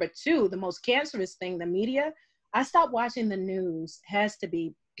then number two, the most cancerous thing, the media. I stopped watching the news, has to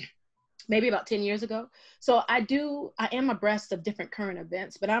be maybe about 10 years ago. So I am abreast of different current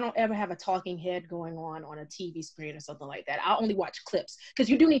events, but I don't ever have a talking head going on a TV screen or something like that. I only watch clips because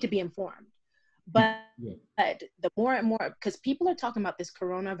you do need to be informed. But Yeah. the more and more, because people are talking about this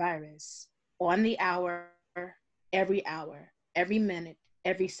coronavirus on the hour, every minute,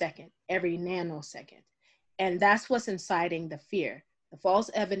 every second, every nanosecond. And that's what's inciting the fear, the false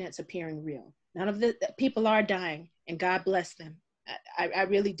evidence appearing real. None of the people are dying, and God bless them. I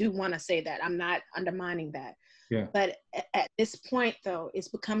really do want to say that. I'm not undermining that. Yeah. But at this point, though, it's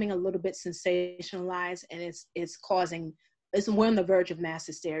becoming a little bit sensationalized, and we're on the verge of mass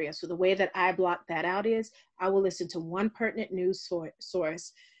hysteria. So the way that I block that out is I will listen to one pertinent news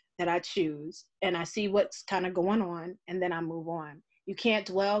source that I choose, and I see what's kind of going on, and then I move on. You can't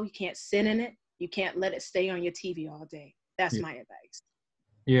dwell, you can't sit in it, you can't let it stay on your TV all day. That's Yeah. my advice.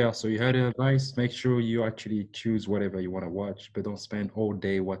 Yeah, so you heard the advice. Make sure you actually choose whatever you want to watch, but don't spend all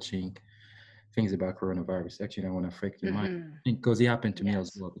day watching things about coronavirus. Actually, I want to affect your mind. Mm-mm. Because it happened to me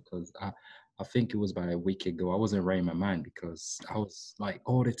as Yes. well. Because I think it was about a week ago. I wasn't right in my mind because I was like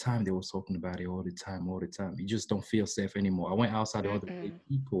all the time they were talking about it all the time, all the time. You just don't feel safe anymore. I went outside the other day. Mm-mm.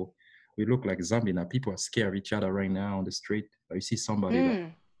 People, we look like zombie now. People are scared of each other right now on the street. Like, you see somebody like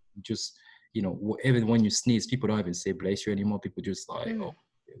Mm. just even when you sneeze, people don't even say bless you anymore. People just like, oh,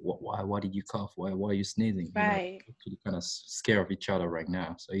 Mm. why did you cough? Why are you sneezing? Right. Actually kind of scared of each other right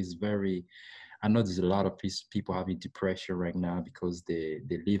now. So it's very, I know there's a lot of people having depression right now because they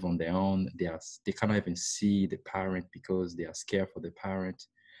live on their own. They cannot even see the parent because they are scared for the parent.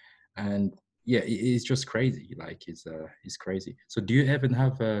 And yeah, it's just crazy. Like it's crazy. So do you ever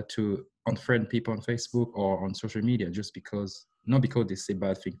have to unfriend people on Facebook or on social media just because, not because they say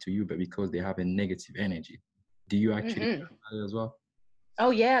bad thing to you, but because they have a negative energy? Do you actually Mm-hmm. do that as well? Oh,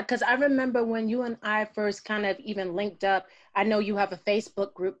 yeah, because I remember when you and I first kind of even linked up. I know you have a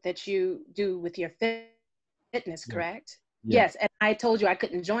Facebook group that you do with your fitness, Yeah. correct? Yeah. Yes, and I told you I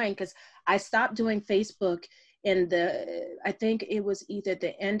couldn't join because I stopped doing Facebook I think it was either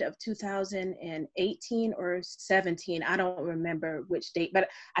the end of 2018 or 17. I don't remember which date, but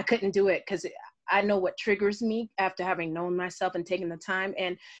I couldn't do it because I know what triggers me after having known myself and taken the time,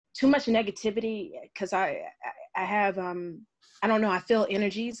 and too much negativity because I have I don't know, I feel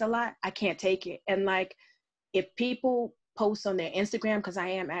energies a lot. I can't take it. And like, if people post on their Instagram, because I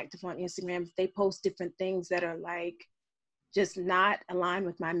am active on Instagram, if they post different things that are like just not align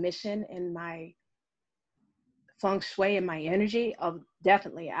with my mission and my feng shui and my energy,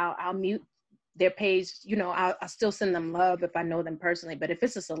 I'll mute their page. You know, I'll still send them love if I know them personally. But if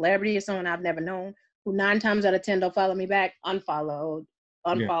it's a celebrity or someone I've never known, who 9 times out of 10 don't follow me back, Yeah. unfollow,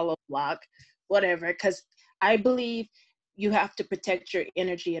 block, whatever. Because I believe you have to protect your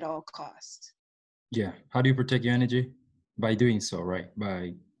energy at all costs. Yeah. How do you protect your energy? By doing so, right?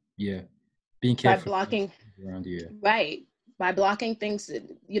 By, yeah, being By careful blocking, around you. right? By blocking things that,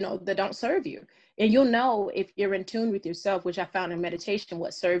 that don't serve you. And you'll know if you're in tune with yourself, which I found in meditation,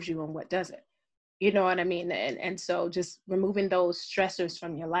 what serves you and what doesn't. You know what I mean? And so just removing those stressors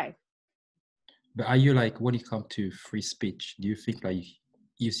from your life. But are you like, when it comes to free speech, do you think like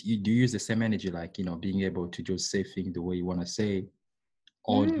you do you use the same energy, like, being able to just say things the way you want to say,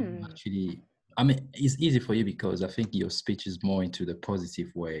 or do you Mm. actually, I mean, it's easy for you because I think your speech is more into the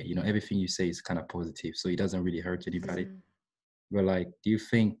positive way, everything you say is kind of positive, so it doesn't really hurt anybody. Mm. But like, do you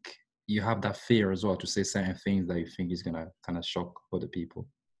think you have that fear as well to say certain things that you think is gonna kind of shock other people?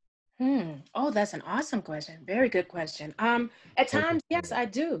 Oh, that's an awesome question. Very good question. At Okay. times, yes, I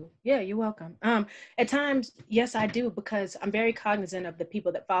do. Yeah, you're welcome. At times, yes, I do, because I'm very cognizant of the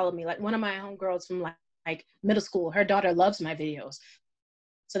people that follow me. Like one of my homegirls from like middle school, her daughter loves my videos.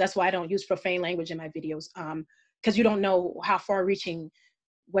 So that's why I don't use profane language in my videos. Because you don't know how far reaching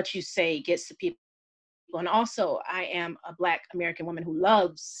what you say gets to people. And also, I am a Black American woman who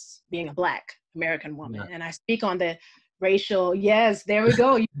loves being a Black American woman. Yeah. And I speak on the racial, yes, there we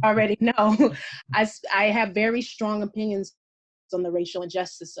go. You already know. I have very strong opinions on the racial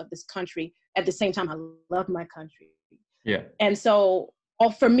injustice of this country. At the same time, I love my country. Yeah. And so,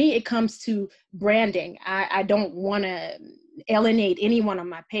 for me, it comes to branding. I don't want to alienate anyone on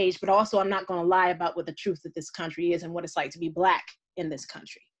my page, but also I'm not going to lie about what the truth of this country is and what it's like to be Black in this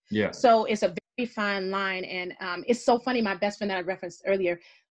country. Yeah. So it's a very fine line. And it's so funny, my best friend that I referenced earlier,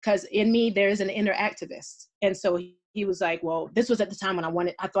 because in me, there is an inner activist. And so he was like, well, this was at the time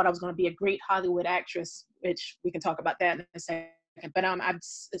when I thought I was going to be a great Hollywood actress, which we can talk about that in a second. But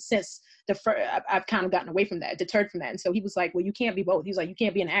I've kind of gotten away from that, deterred from that. And so he was like, well, you can't be both. He was like, you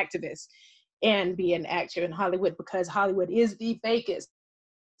can't be an activist and be an actor in Hollywood, because Hollywood is the fakest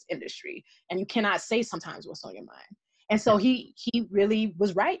industry. And you cannot say sometimes what's on your mind. And so he really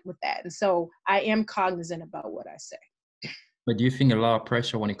was right with that. And so I am cognizant about what I say. But do you think a lot of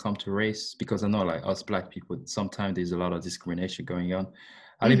pressure when it comes to race? Because I know, like us Black people, sometimes there's a lot of discrimination going on.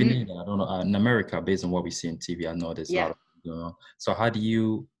 I live in Mm-hmm. England. I don't know, in America, based on what we see on TV, I know there's a lot Yeah. of going on. So how do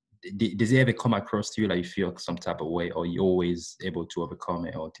you? Does it ever come across to you like you feel some type of way, or you always able to overcome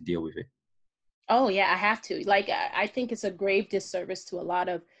it or to deal with it? Oh yeah, I have to. Like, I think it's a grave disservice to a lot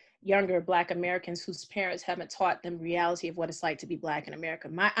of younger Black Americans whose parents haven't taught them reality of what it's like to be Black in America.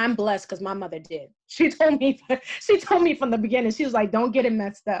 I'm blessed because my mother did. She told me from the beginning. She was like, don't get it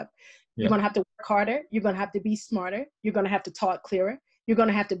messed up. You're Yeah. gonna have to work harder. You're gonna have to be smarter. You're gonna have to talk clearer. You're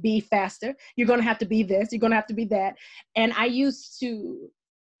gonna have to be faster. You're gonna have to be this. You're gonna have to be that. And I used to,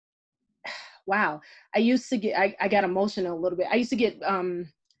 wow, I got emotional a little bit. I used to get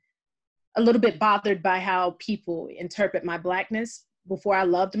a little bit bothered by how people interpret my Blackness before I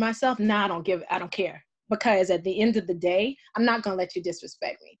loved myself. Now I don't care, because at the end of the day, I'm not going to let you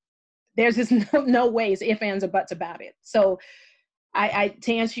disrespect me. There's just no ways, ifs, ands, or buts about it. So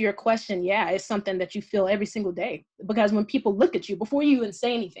to answer your question, yeah, it's something that you feel every single day, because when people look at you before you even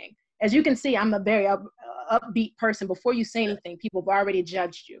say anything, as you can see, I'm a very upbeat person. Before you say anything, people have already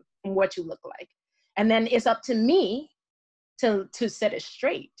judged you and what you look like. And then it's up to me to set it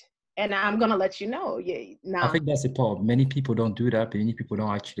straight. And I'm gonna let you know. Yeah, I now. think that's the part. Many people don't do that. Many people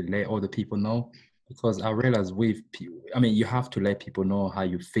don't actually let other people know, because I realize I mean, you have to let people know how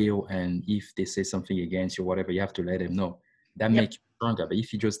you feel, and if they say something against you, whatever, you have to let them know. That Yep. makes you stronger. But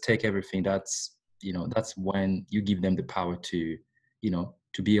if you just take everything, that's when you give them the power to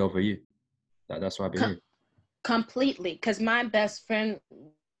be over you. That's what I Com- believe. completely. Because my best friend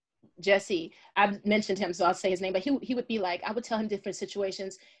Jesse, I've mentioned him, so I'll say his name. But he would be like, I would tell him different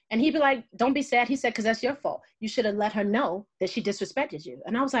situations, and he'd be like, "Don't be sad." He said, "Because that's your fault. You should have let her know that she disrespected you."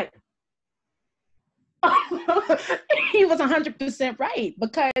 And I was like, he was 100% right,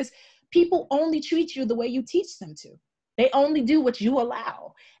 because people only treat you the way you teach them to. They only do what you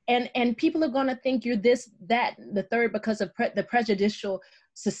allow. And people are going to think you're this, that, the third, because of the prejudicial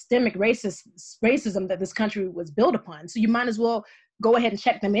systemic racism that this country was built upon. So you might as well go ahead and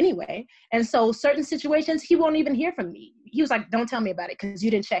check them anyway. And so certain situations, he won't even hear from me. He was like, don't tell me about it because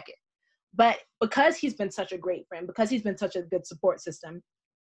you didn't check it. But because he's been such a great friend, because he's been such a good support system,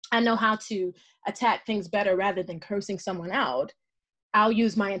 I know how to attack things better rather than cursing someone out. I'll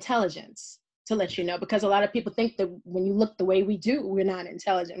use my intelligence. to let you know, because a lot of people think that when you look the way we do, we're not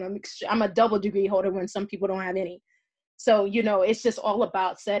intelligent. I'm a double degree holder when some people don't have any. So, it's just all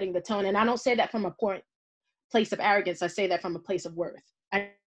about setting the tone. And I don't say that from a place of arrogance. I say that from a place of worth. I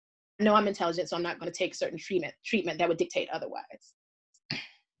know I'm intelligent, so I'm not going to take certain treatment that would dictate otherwise.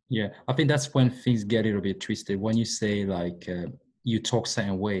 Yeah, I think that's when things get a little bit twisted. When you say like you talk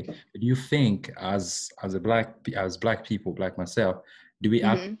certain way, do you think as black people, like myself, do we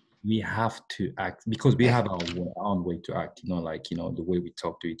act? We have to act because we have our own way to act. Like the way we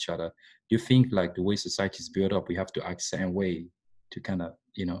talk to each other. Do you think like the way society is built up, we have to act certain way to kind of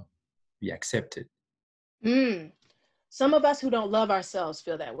be accepted? Some of us who don't love ourselves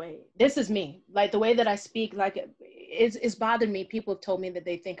feel that way. This is me. Like the way that I speak, like it's bothered me. People have told me that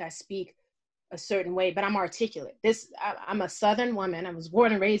they think I speak a certain way, but I'm articulate. I'm a Southern woman. I was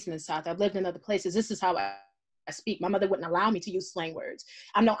born and raised in the South. I've lived in other places. This is how I speak. My mother wouldn't allow me to use slang words.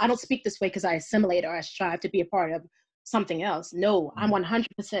 I don't speak this way because I assimilate or I strive to be a part of something else. No, I'm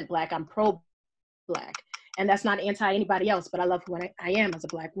 100% Black. I'm pro-Black. And that's not anti anybody else, but I love who I am as a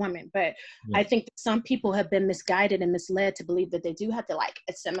Black woman. But I think that some people have been misguided and misled to believe that they do have to like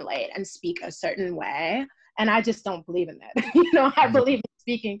assimilate and speak a certain way. And I just don't believe in that. I believe in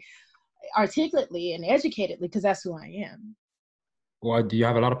speaking articulately and educatedly because that's who I am. Well, do you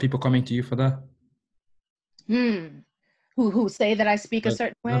have a lot of people coming to you for that? Who say that I speak a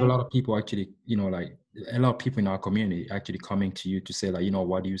certain way? I have a lot of people actually, like a lot of people in our community actually coming to you to say like,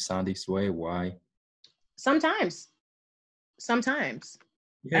 why do you sound this way? Why? Sometimes.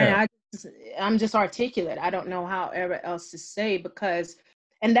 Yeah. And I'm just articulate. I don't know how else to say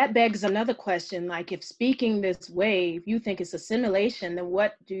and that begs another question. Like if speaking this way, if you think it's assimilation, then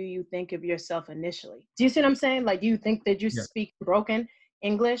what do you think of yourself initially? Do you see what I'm saying? Like, do you think that you speak broken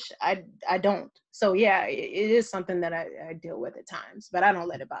English? I don't. So yeah, it is something that I deal with at times, but I don't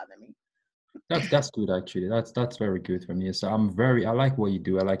let it bother me. That's good actually. That's very good from you. So I like what you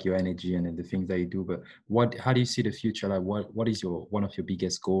do. I like your energy and the things that you do. But how do you see the future? Like what is one of your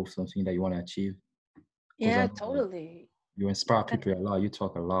biggest goals, something that you want to achieve? Yeah, totally. You inspire people a lot. You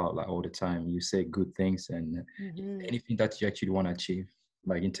talk a lot, like all the time. You say good things and anything that you actually want to achieve,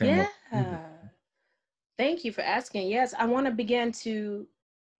 like in terms of. Thank you for asking. Yes, I want to begin to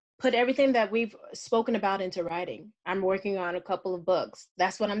put everything that we've spoken about into writing. I'm working on a couple of books.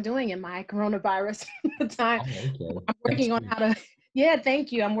 That's what I'm doing in my coronavirus time. Oh, okay. I'm working on how to,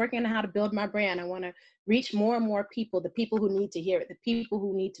 thank you. I'm working on how to build my brand. I want to reach more and more people, the people who need to hear it, the people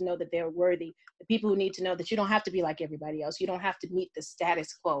who need to know that they're worthy, the people who need to know that you don't have to be like everybody else. You don't have to meet the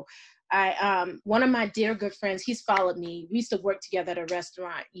status quo. One of my dear good friends, he's followed me. We used to work together at a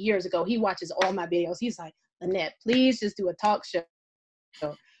restaurant years ago. He watches all my videos. He's like, Lynette, please just do a talk show.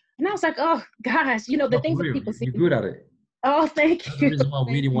 And I was like, oh gosh, the things that people see. You're good at it. Oh, thank you. That's the reason why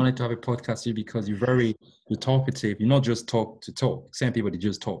I really wanted to have a podcast here, because you're talkative. You're not just talk to talk. Some people, they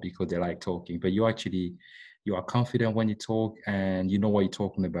just talk because they like talking, but you are confident when you talk and you know what you're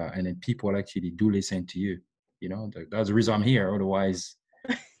talking about. And then people actually do listen to you. That's the reason I'm here. Otherwise,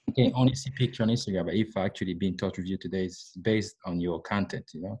 you can only see picture on Instagram. But if I actually be in touch with you today, it's based on your content,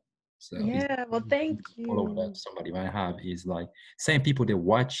 So yeah, well, thank you. Follow that somebody might have is like same people that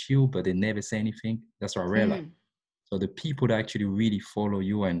watch you, but they never say anything. That's what I realized. So the people that actually really follow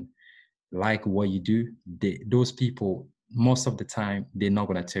you and like what you do, those people, most of the time, they're not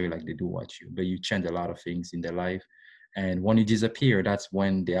going to tell you like they do watch you, but you change a lot of things in their life. And when you disappear, that's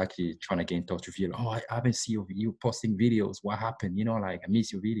when they're actually trying to get in touch with you. Like, oh, I haven't seen you posting videos. What happened? Like I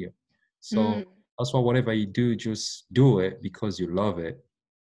miss your video. So that's why whatever you do, just do it because you love it.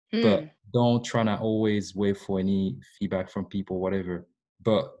 But don't try to always wait for any feedback from people, whatever.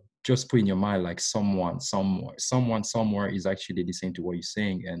 But just put in your mind like someone somewhere is actually listening to what you're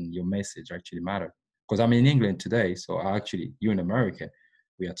saying and your message actually matter. Because I'm in England today, so you're in America.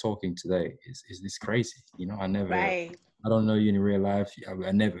 We are talking today. Is this crazy? I don't know you in real life.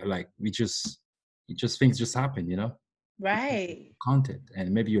 I never things just happen. Right. Content,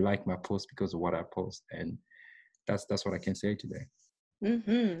 and maybe you like my post because of what I post, and that's what I can say today.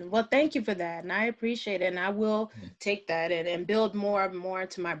 Well, thank you for that. And I appreciate it. And I will take that and build more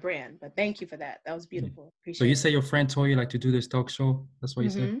to my brand. But thank you for that. That was beautiful. So you say your friend told you like to do this talk show? That's what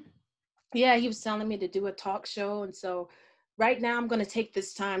you said? Yeah, he was telling me to do a talk show. And so right now I'm going to take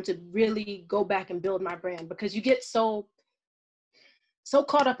this time to really go back and build my brand, because you get so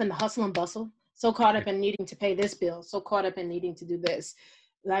caught up in the hustle and bustle, so caught up in needing to pay this bill, so caught up in needing to do this.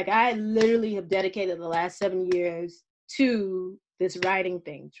 Like I literally have dedicated the last 7 years to this writing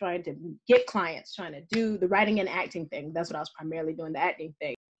thing, trying to get clients, trying to do the writing and acting thing. That's what I was primarily doing, the acting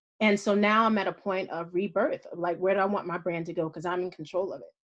thing. And so now I'm at a point of rebirth, of like, where do I want my brand to go? Because I'm in control of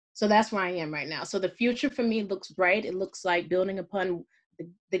it. So that's where I am right now. So the future for me looks bright. It looks like building upon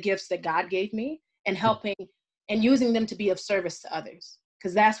the gifts that God gave me and Yeah. helping and using them to be of service to others.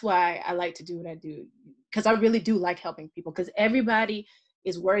 Because that's why I like to do what I do. Because I really do like helping people. Because everybody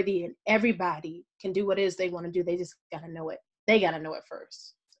is worthy and everybody can do what it is they want to do. They just got to know it. They got to know it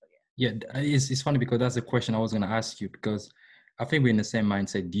first. So, Yeah, it's funny because that's the question I was going to ask you, because I think we're in the same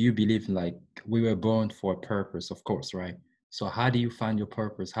mindset. Do you believe like we were born for a purpose? Of course, right? So how do you find your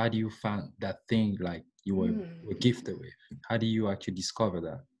purpose? How do you find that thing like you were Mm. gifted with? How do you actually discover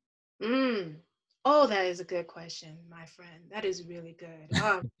that? Mm. Oh, that is a good question, my friend. That is really good.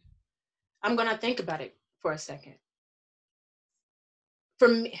 I'm going to think about it for a second. For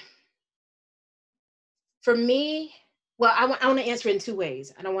me, for me, well, I want to answer it in two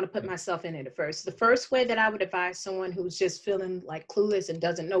ways. I don't want to put myself in it at first. The first way that I would advise someone who's just feeling like clueless and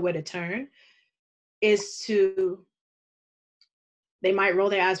doesn't know where to turn is to, they might roll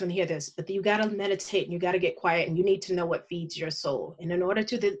their eyes when they hear this, but you got to meditate and you got to get quiet and you need to know what feeds your soul. And in order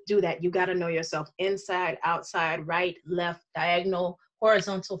to do that, you got to know yourself inside, outside, right, left, diagonal,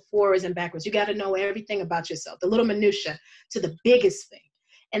 horizontal, forwards, and backwards. You got to know everything about yourself, the little minutia to the biggest thing.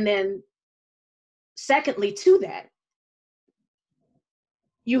 And then secondly, to that,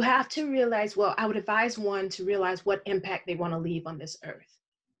 you have to realize, well, I would advise one to realize what impact they want to leave on this earth.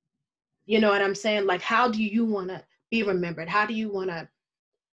 You know what I'm saying? Like, how do you want to be remembered? How do you want to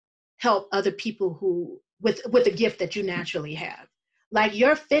help other people who with a gift that you naturally have? Like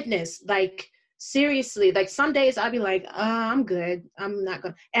your fitness, like seriously, like some days I'll be like, I'm good. I'm not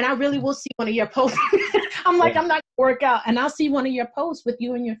gonna, and I really will see one of your posts. I'm like, Yeah. I'm not gonna work out. And I'll see one of your posts with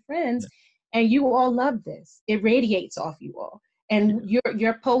you and your friends, Yeah. and you all love this. It radiates off you all. And Yeah.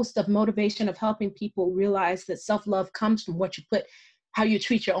 your post of motivation of helping people realize that self-love comes from what you put, how you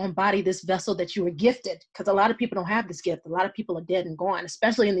treat your own body, this vessel that you were gifted. Because a lot of people don't have this gift. A lot of people are dead and gone,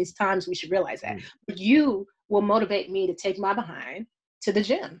 especially in these times. We should realize that. But you will motivate me to take my behind to the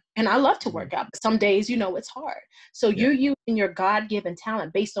gym. And I love to work out, but some days, you know, it's hard. So Yeah. you're using your God-given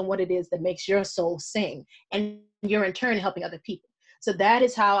talent based on what it is that makes your soul sing. And you're in turn helping other people. So that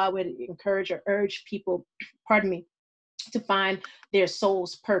is how I would encourage or urge people, pardon me, to find their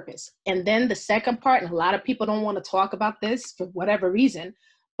soul's purpose. And then the second part, and a lot of people don't want to talk about this for whatever reason,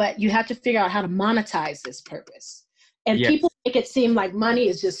 but you have to figure out how to monetize this purpose. And Yes. people make it seem like money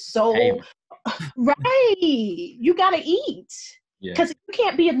is just so Amen. right. You got to eat. Yeah. Because you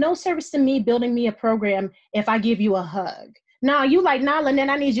can't be of no service to me building me a program if I give you a hug. Now you like, nah, Lynette,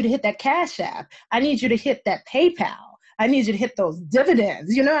 I need you to hit that Cash App. I need you to hit that PayPal. I need you to hit those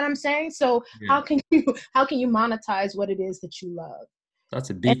dividends. You know what I'm saying? So Yeah. how can you monetize what it is that you love? That's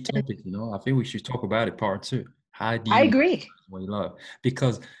a And big topic, you know. I think we should talk about it part two. How do I you agree. what you love?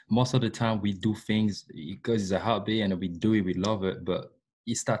 Because most of the time we do things because it's a hobby and we do it, we love it, but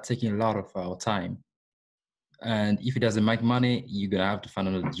it starts taking a lot of our time. And if it doesn't make money, you're gonna have to find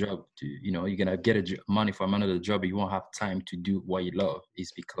another job. To you're gonna get money from another job, but you won't have time to do what you love.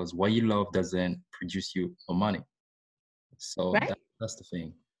 It's because what you love doesn't produce you no money. So Right? that's the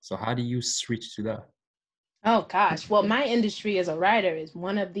thing. So how do you switch to that? Oh gosh. Well, my industry as a writer is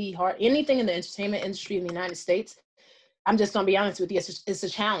one of the hard anything in the entertainment industry in the United States. I'm just gonna be honest with you. It's a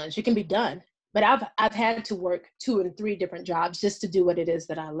challenge. It can be done, but I've had to work 2 and 3 different jobs just to do what it is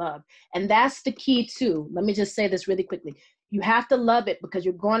that I love, and that's the key too. Let me just say this really quickly. You have to love it because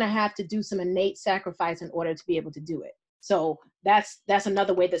you're going to have to do some innate sacrifice in order to be able to do it. So that's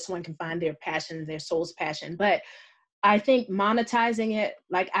another way that someone can find their passion, their soul's passion. But I think monetizing it,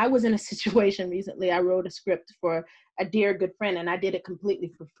 like I was in a situation recently, I wrote a script for a dear good friend and I did it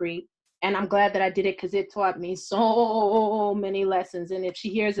completely for free. And I'm glad that I did it because it taught me so many lessons. And if she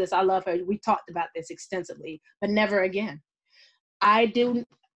hears this, I love her. We talked about this extensively, but never again. I do.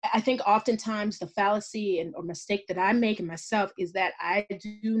 I think oftentimes the fallacy or mistake that I make in myself is that I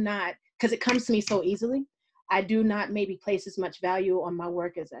do not, because it comes to me so easily, I do not maybe place as much value on my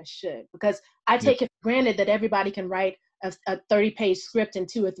work as I should, because I Yeah. take it for granted that everybody can write a 30-page script in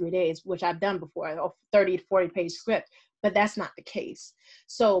 2 or 3 days, which I've done before, a 30 to 40-page script, but that's not the case.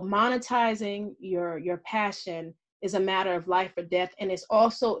 So monetizing your passion is a matter of life or death. And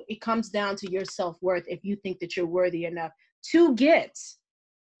it comes down to your self-worth. If you think that you're worthy enough to get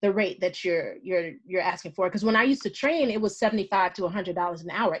the rate that you're asking for. Because when I used to train, it was $75 to $100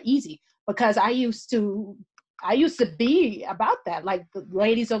 an hour, easy. Because I used to be about that. Like the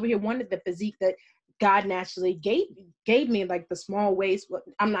ladies over here wanted the physique that God naturally gave me, like the small waist.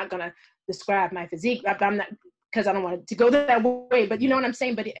 I'm not gonna describe my physique. I'm not, because I don't want it to go that way. But you know what I'm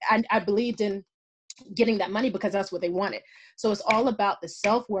saying. But I believed in getting that money because that's what they wanted. So it's all about the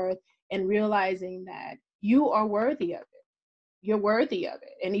self-worth and realizing that you are worthy of it. you're worthy of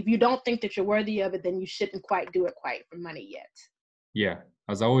it. And if you don't think that you're worthy of it, then you shouldn't quite do it quite for money yet. Yeah.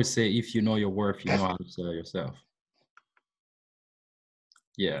 As I always say, if you know your worth, you know how to sell yourself.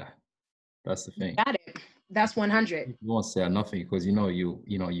 Yeah. That's the thing. Got it. That's 100. You won't sell nothing because your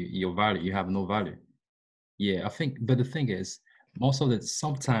value, you have no value. Yeah, I think, but the thing is, most of the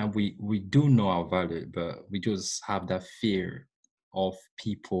sometimes we do know our value, but we just have that fear of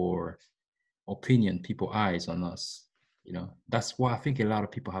people opinion, people eyes on us. That's why I think a lot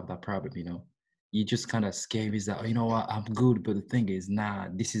of people have that problem. You just kind of scared is that, oh, you know what, I'm good, but the thing is, nah,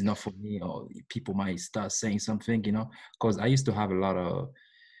 this is not for me, or people might start saying something, because I used to have a lot of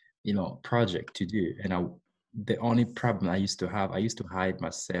project to do, and the only problem I used to hide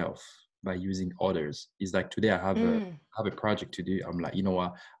myself by using others. Is like today I have a project to do. I'm like, you know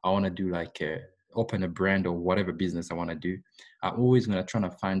what, I want to do like open a brand or whatever business I want to do. I'm always gonna try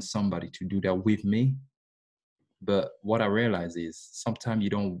to find somebody to do that with me. But what I realize is sometimes you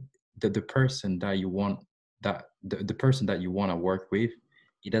don't the person that you want that the person that you want to work with,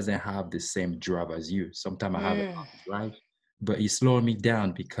 he doesn't have the same drive as you. Sometimes I have a lot of drive, but he's slowing me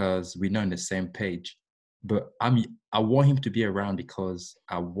down because we're not on the same page. But I want him to be around because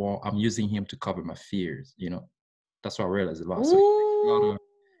I'm using him to cover my fears. That's what I realized a lot. So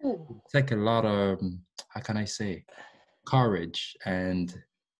take a lot of how can I say, courage and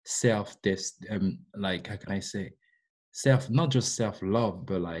self this like how can I say, not just self-love,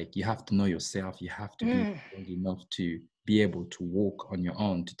 but like you have to know yourself. You have to be strong enough to be able to walk on your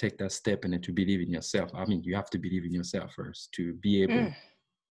own, to take that step and then to believe in yourself. I mean, you have to believe in yourself first to be able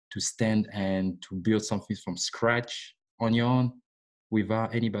to stand and to build something from scratch on your own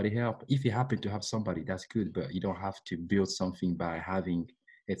without anybody help. If you happen to have somebody, that's good, but you don't have to build something by having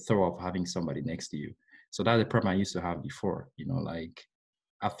a thought of having somebody next to you. So that's the problem I used to have before. Like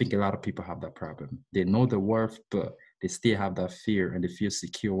I think a lot of people have that problem. They know the worth, but they still have that fear, and they feel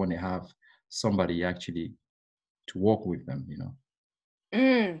secure when they have somebody actually to walk with them.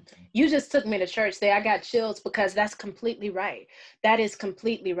 You just took me to church there. I got chills because that's completely right. That is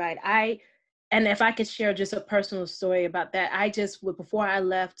completely right. And if I could share just a personal story about that, before I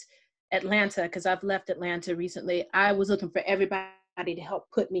left Atlanta, because I've left Atlanta recently, I was looking for everybody to help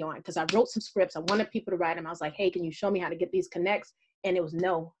put me on because I wrote some scripts. I wanted people to write them. I was like, hey, can you show me how to get these connects? And it was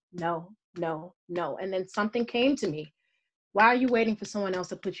no, no, no, no. And then something came to me. Why are you waiting for someone else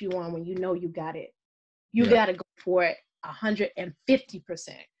to put you on when you know you got it? You got to go for it 150%.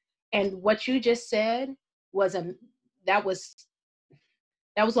 And what you just said was that was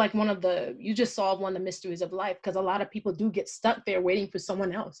like you just solved one of the mysteries of life, because a lot of people do get stuck there waiting for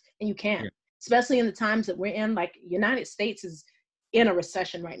someone else, and you can't, especially in the times that we're in. Like United States is in a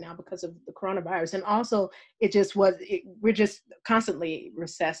recession right now because of the coronavirus. And also we're just constantly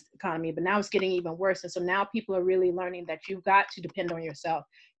recessed economy, but now it's getting even worse. And so now people are really learning that you've got to depend on yourself.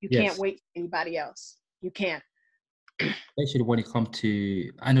 You can't wait for anybody else. You can't. Especially when it comes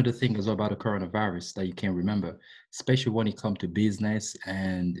to, I know the thing is about the coronavirus that you can't remember, especially when it comes to business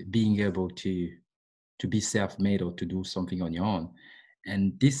and being able to be self-made or to do something on your own.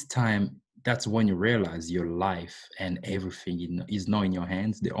 And this time, that's when you realize your life and everything is not in your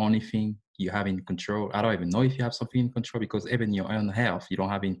hands. The only thing you have in control, I don't even know if you have something in control, because even your own health, you don't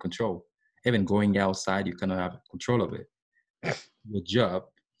have in control. Even going outside, you cannot have control of it. Your job,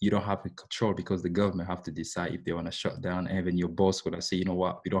 you don't have control because the government have to decide if they want to shut down. And even your boss would say, you know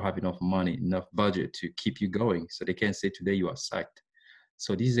what, we don't have enough money, enough budget to keep you going. So they can't say today you are sacked.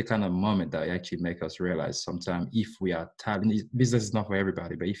 So this is the kind of moment that actually make us realize sometimes if we are talented, business is not for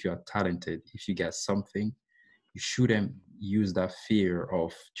everybody, but if you are talented, if you get something, you shouldn't use that fear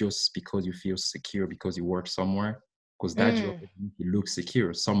of just because you feel secure because you work somewhere, because that job you look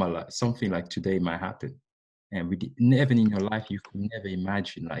secure. Something like today might happen. And never in your life, you could never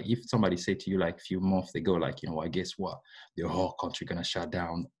imagine, like if somebody said to you like a few months ago, like, I guess what, the whole country gonna shut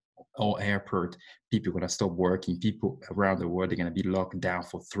down, all airport, people gonna stop working, people around the world, they're gonna be locked down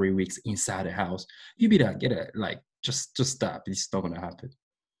for 3 weeks inside the house. You be like, get it, like just stop. It's not gonna happen.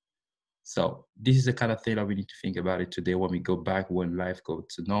 So this is the kind of thing that we need to think about it today when we go back, when life goes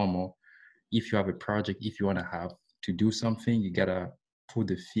to normal. If you have a project, if you wanna have to do something, you gotta put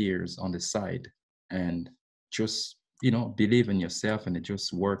the fears on the side and just believe in yourself and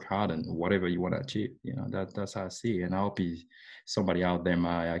just work hard and whatever you want to achieve. That's how I see it. And I hope somebody out there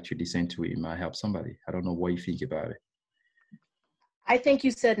might actually listen to it. It might help somebody. I don't know what you think about it. I think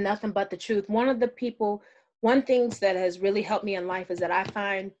you said nothing but the truth. One things that has really helped me in life is that I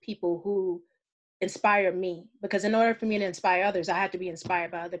find people who inspire me, because in order for me to inspire others, I have to be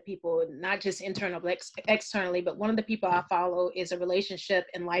inspired by other people, not just internal, but externally. But one of the people I follow is a relationship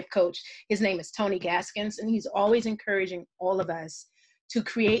and life coach. His name is Tony Gaskins, and he's always encouraging all of us to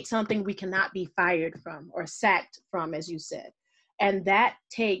create something we cannot be fired from or sacked from, as you said. And that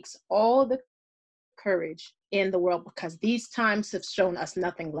takes all the courage in the world, because these times have shown us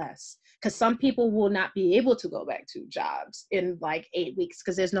nothing less. Because some people will not be able to go back to jobs in like 8 weeks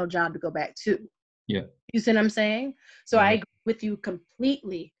because there's no job to go back to. Yeah. You see what I'm saying? So Yeah. I agree with you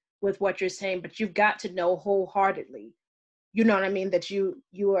completely with what you're saying, but you've got to know wholeheartedly, you know what I mean, that you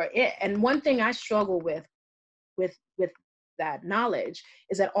are it. And one thing I struggle with that knowledge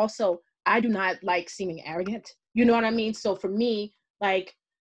is that also I do not like seeming arrogant. You know what I mean? So for me, like,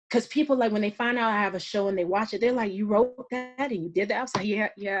 because people, like, when they find out I have a show and they watch it, they're like, "You wrote that and you did that?" I was like,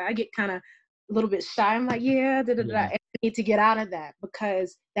 yeah. I get kind of a little bit shy. I'm like, yeah, da, da, da. And I need to get out of that,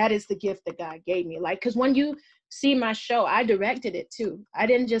 because that is the gift that God gave me. Like, because when you see my show, I directed it too. I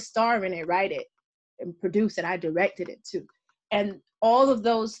didn't just star in it, write it, and produce it. I directed it too. And all of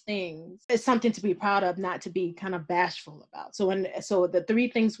those things is something to be proud of, not to be kind of bashful about. So the three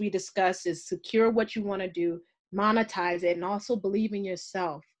things we discuss is secure what you want to do, monetize it, and also believe in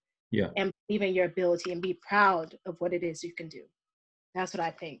yourself. Yeah. And believe in your ability and be proud of what it is you can do. That's what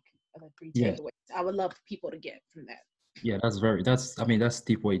I think are the three takeaways I would love people to get from that. Yeah, that's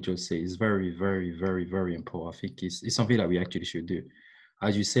deep what you just say. It's very, very, very, very important. I think it's something that we actually should do.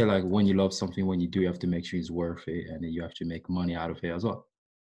 As you say, like, when you love something, when you do, you have to make sure it's worth it, and then you have to make money out of it as well.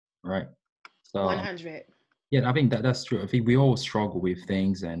 Right. So 100. yeah, I think that's true. I think we all struggle with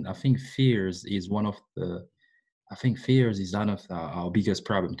things, and I think fears is one of our biggest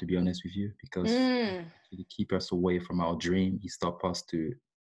problem, to be honest with you, because it keep us away from our dream. It stop us to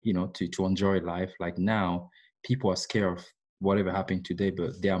enjoy life. Like, now, people are scared of whatever happened today,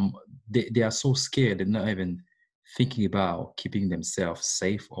 but they are so scared they're not even thinking about keeping themselves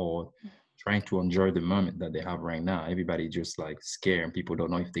safe or trying to enjoy the moment that they have right now. Everybody just like scared, and people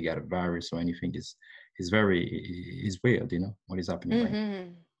don't know if they got a virus or anything. It's weird, what is happening right now.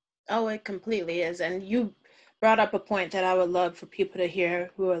 Oh, it completely is. And you brought up a point that I would love for people to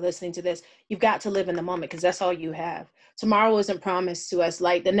hear who are listening to this. You've got to live in the moment, because that's all you have. Tomorrow isn't promised to us.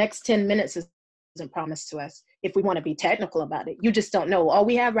 Like, the next 10 minutes isn't promised to us, if we want to be technical about it. You just don't know. All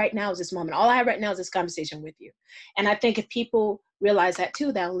we have right now is this moment. All I have right now is this conversation with you. And I think if people realize that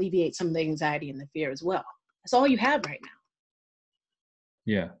too, that'll alleviate some of the anxiety and the fear as well. That's all you have right now.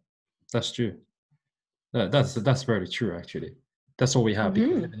 Yeah, that's true. That's very true, actually. That's all we have, because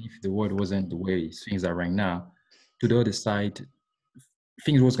even if the world wasn't the way things are right now, to the other side,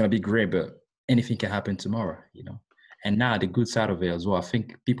 things was going to be great, but anything can happen tomorrow, And now the good side of it as well, I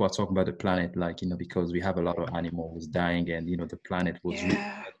think people are talking about the planet, like, because we have a lot of animals dying, and, the planet was really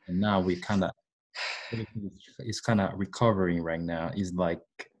bad. And now we everything is kind of recovering right now. It's like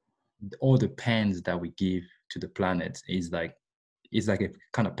all the pains that we give to the planet is like, it's like a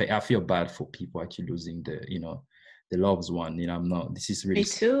kind of I feel bad for people actually losing the loved one. This is really, me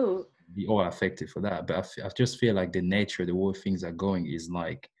too. We all affected for that, but I just feel like the nature, the way things are going is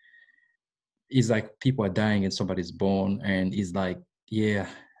like, people are dying and somebody's born, and it's like, yeah,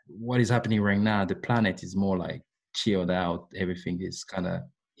 what is happening right now? The planet is more like chilled out. Everything is kind of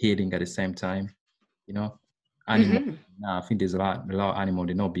healing at the same time. Animal. Now, I think there's a lot of animals,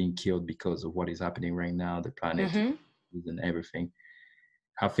 they're not being killed because of what is happening right now. The planet and everything.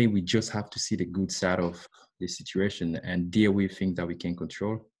 I think we just have to see the good side of the situation and deal with things that we can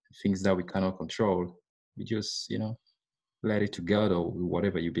control. Things that we cannot control, we just, let it together, or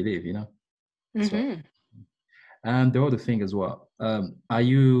whatever you believe, So, and the other thing as well,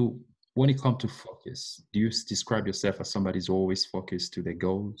 when it comes to focus, do you describe yourself as somebody who's always focused to their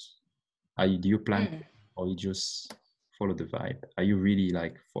goals? Do you plan, or you just follow the vibe? Are you really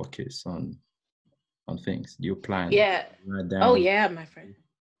like focused on things? Do you plan? Yeah. Write down oh yeah, my friend.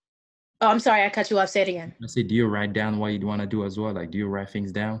 Oh, I'm sorry, I cut you off. Say it again. I say, do you write down what you want to do as well? Like, do you write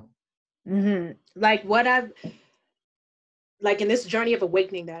things down? Like in this journey of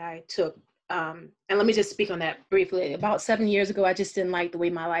awakening that I took, and let me just speak on that briefly. About 7 years ago, I just didn't like the way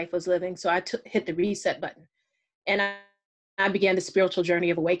my life was living. So I hit the reset button, and I began the spiritual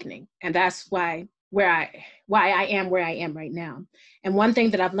journey of awakening. And that's why I am where I am right now. And one thing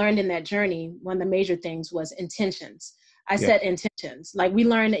that I've learned in that journey, one of the major things, was intentions. I set intentions. Like, we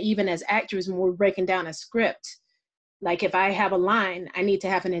learn that even as actors, when we're breaking down a script, like, if I have a line, I need to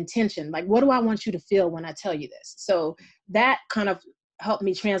have an intention. Like, what do I want you to feel when I tell you this? So that kind of helped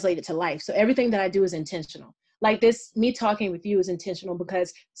me translate it to life. So everything that I do is intentional. Like this, me talking with you is intentional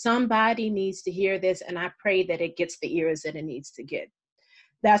because somebody needs to hear this, and I pray that it gets the ears that it needs to get.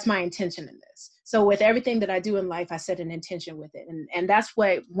 that's my intention in this. So with everything that I do in life, I set an intention with it. And that's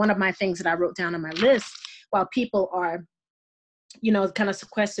what one of my things that I wrote down on my list while people are, kind of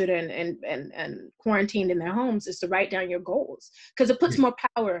sequestered and quarantined in their homes, is to write down your goals, because it puts more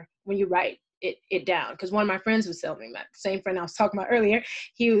power when you write it down. Because one of my friends was telling me, that same friend I was talking about earlier,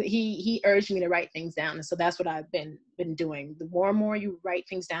 he urged me to write things down. And so that's what I've been doing. The more and more you write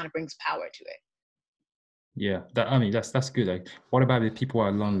things down, it brings power to it. Yeah, that's good. Like, what about the people who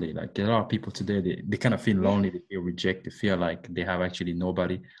are lonely? Like, a lot of people today, they kind of feel lonely, they feel rejected, they feel like they have actually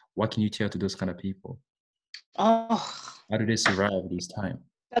nobody. What can you tell to those kind of people? Oh, How do they survive this time?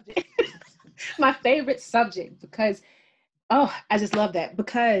 my favorite subject, because I just love that,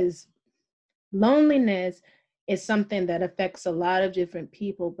 because loneliness is something that affects a lot of different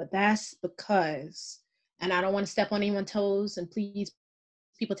people, but that's because, and I don't want to step on anyone's toes, and please,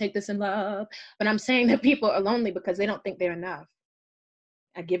 people take this in love, but I'm saying that people are lonely because they don't think they're enough.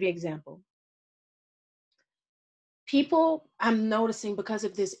 I'll give you an example. People, I'm noticing, because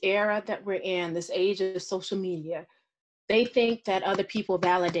of this era that we're in, this age of social media, they think that other people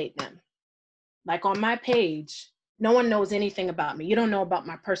validate them. Like on my page, no one knows anything about me. You don't know about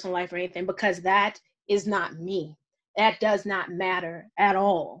my personal life or anything, because that is not me. That does not matter at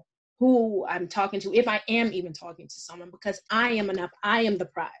all who I'm talking to, if I am even talking to someone, because I am enough. I am the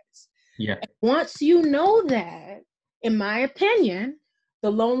prize. Yeah. And once you know that, in my opinion, the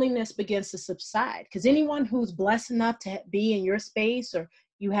loneliness begins to subside, because anyone who's blessed enough to be in your space, or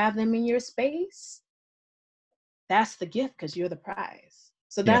you have them in your space, that's the gift, because you're the prize.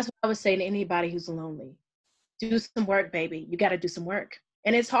 So that's what I would say to anybody who's lonely. Do some work, baby. You got to do some work.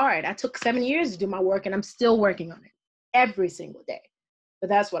 And it's hard. I took 7 years to do my work, and I'm still working on it every single day. But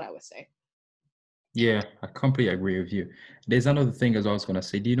that's what I would say. Yeah, I completely agree with you. There's another thing as I was going to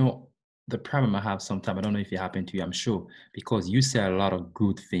say. Do you know the problem I have sometimes? I don't know if it happened to you, I'm sure, because you say a lot of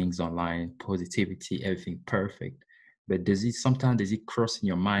good things online, positivity, everything perfect. But does it cross in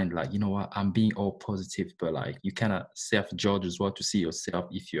your mind, like, you know what, I'm being all positive, but like you kind of self-judge as well to see yourself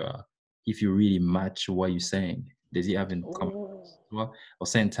if you really match what you're saying? Does it even come as well? Or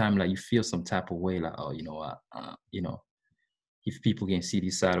same time, like you feel some type of way, like, oh, you know what, if people can see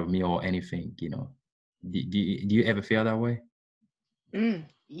this side of me or anything, do you ever feel that way?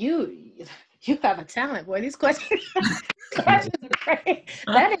 You have a talent, boy. These questions, questions are great.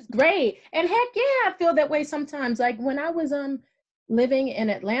 That is great. And heck yeah, I feel that way sometimes. Like when I was living in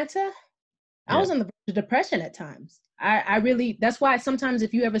Atlanta, I was on the verge of depression at times. I really, that's why sometimes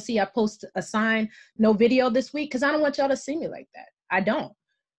if you ever see I post a sign, no video this week, because I don't want y'all to see me like that. I don't.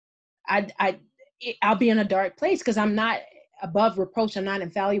 I'll be in a dark place, because I'm not above reproach. I'm not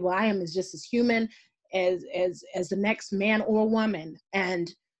infallible. I am just as human as the next man or woman.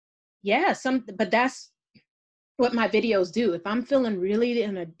 And yeah, but that's what my videos do. If I'm feeling really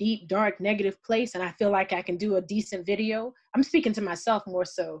in a deep, dark, negative place, and I feel like I can do a decent video, I'm speaking to myself more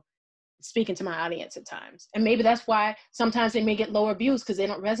so speaking to my audience at times. And maybe that's why sometimes they may get lower views, because they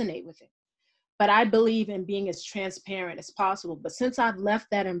don't resonate with it. But I believe in being as transparent as possible. But since I've left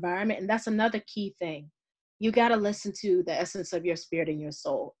that environment, and that's another key thing, you got to listen to the essence of your spirit and your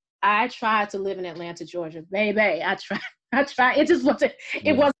soul. I tried to live in Atlanta, Georgia, baby. I tried. It just wasn't,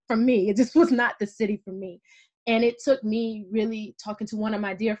 it wasn't for me. It just was not the city for me. And it took me really talking to one of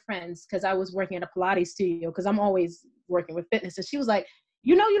my dear friends, because I was working at a Pilates studio, because I'm always working with fitness. And she was like,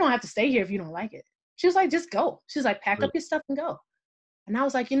 you don't have to stay here if you don't like it. She was like, just go. She's like, pack up your stuff and go. And I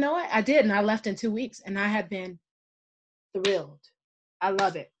was like, you know what? I did. And I left in 2 weeks, and I have been thrilled. I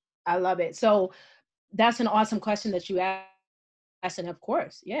love it. I love it. So that's an awesome question that you asked. And of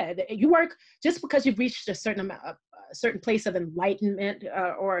course, yeah, you work, just because you've reached a certain amount, a certain place of enlightenment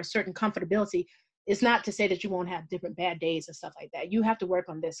or a certain comfortability, it's not to say that you won't have different bad days and stuff like that. You have to work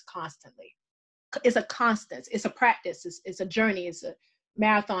on this constantly. It's a constant. It's a practice. It's a journey. It's a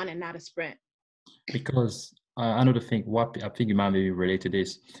marathon and not a sprint. Because another thing, what I think you might be related to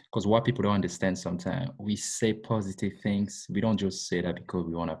this, because what people don't understand sometimes, we say positive things. We don't just say that because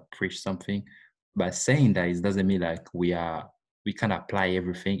we want to preach something. By saying that, it doesn't mean like we can apply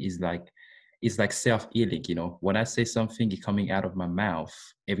everything. It's like self-healing, When I say something, it coming out of my mouth,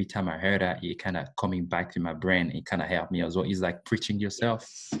 every time I heard that, it kind of coming back to my brain. It kind of helped me as well. It's like preaching yourself.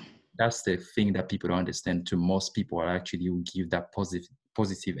 That's the thing that people don't understand. To most people, are actually you give that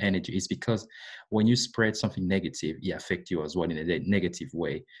positive energy. It's because when you spread something negative, it affects you as well in a negative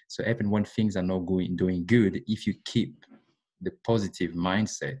way. So even when things are not doing good, if you keep the positive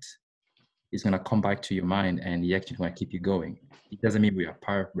mindset, it's going to come back to your mind, and it actually going to keep you going. It doesn't mean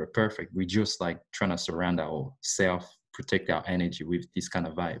we're perfect. We're just like trying to surround ourselves, protect our energy with this kind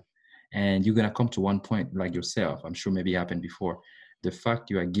of vibe. And you're going to come to one point like yourself. I'm sure maybe it happened before. the fact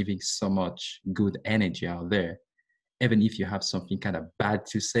you are giving so much good energy out there, even if you have something kind of bad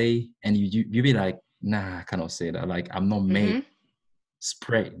to say, and you be like, nah, I cannot say that. Like, I'm not made Mm-hmm. to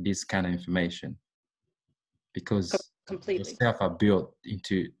spread this kind of information because Completely. yourself are built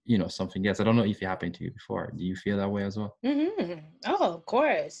into, something else. I don't know if it happened to you before. Do you feel that way as well? Mm-hmm. Oh, of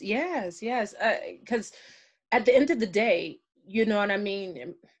course. Yes, yes. Because at the end of the day, you know what I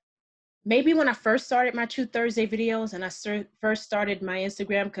mean? Maybe when I first started my True Thursday videos and I first started my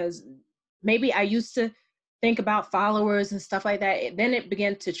Instagram, because maybe I used to think about followers and stuff like that. Then it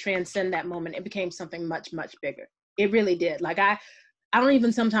began to transcend that moment. It became something much, much bigger. It really did. Like I don't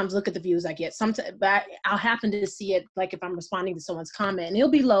even sometimes look at the views I get. Sometimes, but I'll happen to see it. Like if I'm responding to someone's comment, and it'll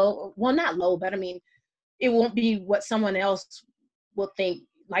be low. Well, not low, but I mean, it won't be what someone else will think.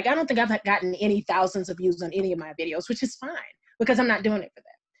 Like I don't think I've gotten any thousands of views on any of my videos, which is fine because I'm not doing it for that.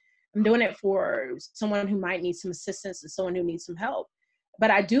 I'm doing it for someone who might need some assistance and someone who needs some help.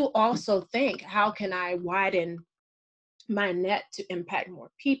 But I do also think, how can I widen my net to impact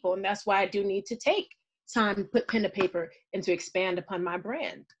more people? And that's why I do need to take time to put pen to paper and to expand upon my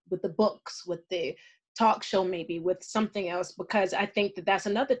brand with the books, with the talk show, maybe with something else, because I think that that's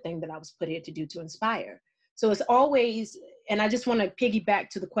another thing that I was put here to do, to inspire. So it's always, and I just want to piggyback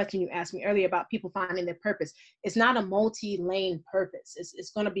to the question you asked me earlier about people finding their purpose. It's not a multi-lane purpose.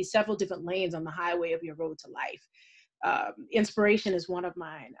 It's going to be several different lanes on the highway of your road to life. Inspiration is one of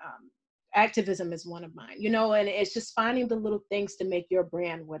mine. Activism is one of mine, and it's just finding the little things to make your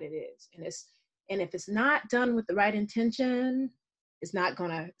brand what it is. And if it's not done with the right intention, it's not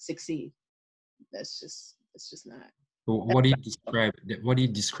going to succeed. It's just not. So what do you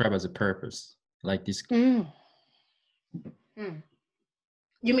describe as a purpose? Like this? Mm. Mm.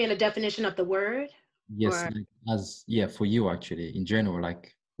 You mean a definition of the word? Yes, Or like for you actually in general,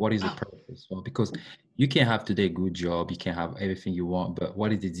 like what is the oh, purpose? Well, because you can have today a good job, you can have everything you want, but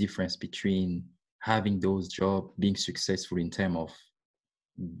what is the difference between having those jobs, being successful in terms of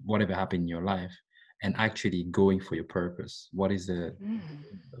whatever happened in your life, and actually going for your purpose? What is the mm.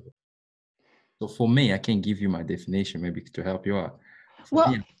 So for me, I can give you my definition maybe to help you out. For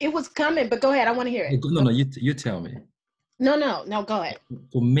Well, me, it was coming, but go ahead. I want to hear it. no, no, you tell me. No, go ahead.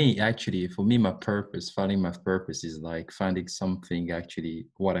 For me, my purpose, finding my purpose is like finding something actually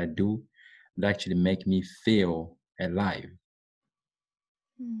what I do that actually make me feel alive.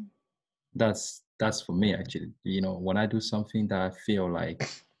 Mm. That's for me actually. When I do something that I feel like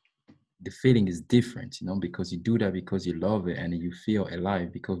the feeling is different, because you do that because you love it and you feel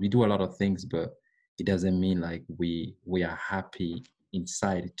alive. Because we do a lot of things, but it doesn't mean like we are happy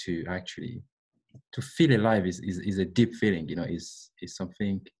inside to actually to feel alive is a deep feeling, is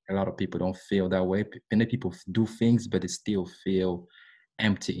something a lot of people don't feel that way. Many people do things, but they still feel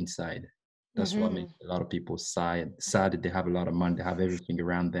empty inside. That's what Mm-hmm. makes a lot of people sad that they have a lot of money, they have everything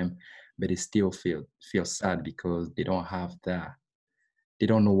around them, but they still feel sad because they don't have that. They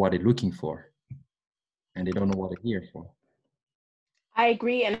don't know what they're looking for, and they don't know what they're here for. I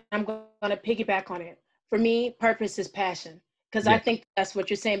agree, and I'm going to piggyback on it. For me, purpose is passion, because I Yeah, think that's what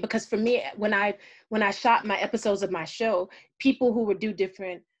you're saying. Because for me, when I shot my episodes of my show, people who would do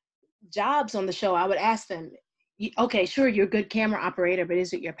different jobs on the show, I would ask them, "Okay, sure, you're a good camera operator, but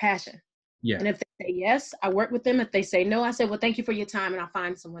is it your passion?" yeah, And if they say yes, I work with them. If they say no, I say, "Well, thank you for your time, and I'll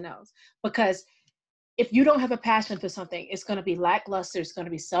find someone else." Because if you don't have a passion for something, it's going to be lackluster. It's going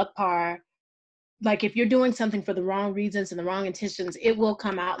to be subpar. Like if you're doing something for the wrong reasons and the wrong intentions, it will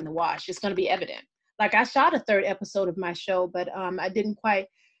come out in the wash. It's going to be evident. Like I shot a third episode of my show, but I didn't quite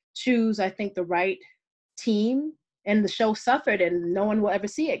choose, I think, the right team, and the show suffered, and no one will ever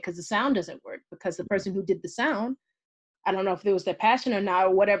see it because the sound doesn't work, because the person who did the sound, I don't know if it was their passion or not,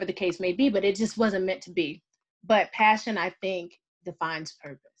 or whatever the case may be, but it just wasn't meant to be. But passion, I think, defines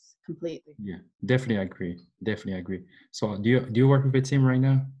purpose completely. yeah. Definitely agree. So do you work with a team right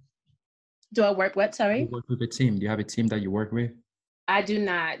now? Do I work what? Do you Sorry? work with a team? Do you have a team that you work with? I do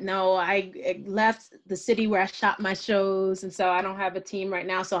not. No, I left the city where I shot my shows, and so I don't have a team right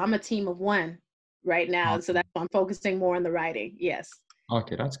now. So I'm a team of one right now. So that's why I'm focusing more on the writing. Yes.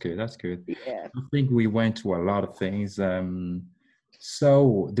 Okay, that's good. That's good. Yeah. I think we went to a lot of things.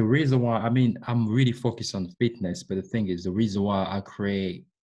 So the reason why, I mean, I'm really focused on fitness, but the thing is, the reason why I create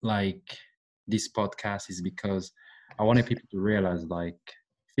like this podcast is because I wanted people to realize like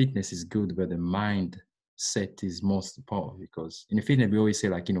fitness is good, but the mindset is most important. Because in fitness, we always say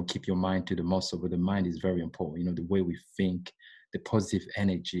like, keep your mind to the muscle, but the mind is very important. The way we think, the positive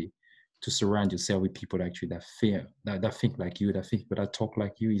energy to surround yourself with people actually that feel that think like you, that talk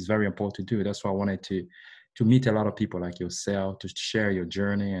like you is very important to do. That's why I wanted to meet a lot of people like yourself, to share your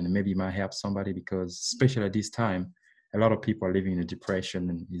journey, and maybe it might help somebody, because especially at this time, a lot of people are living in a depression,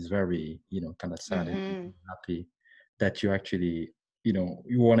 and it's very, kind of sad and Mm-hmm. happy that you actually, you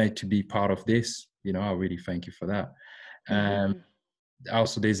wanted to be part of this. I really thank you for that. Um, Mm-hmm.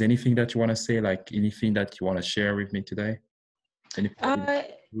 Also, there's anything that you want to say, like anything that you want to share with me today? Anything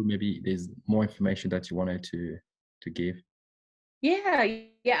that you Uh, maybe there's more information that you wanted to give? yeah,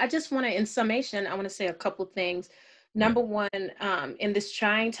 yeah. I just want to, in summation, I want to say a couple things. Yeah. Number one, in this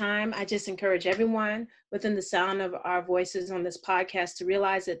trying time, I just encourage everyone within the sound of our voices on this podcast to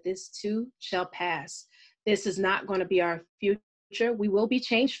realize that this too shall pass. This is not going to be our future. We will be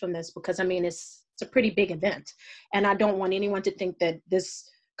changed from this because, I mean, it's a pretty big event. And I don't want anyone to think that this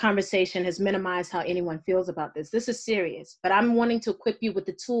conversation has minimized how anyone feels about this. This is serious, but I'm wanting to equip you with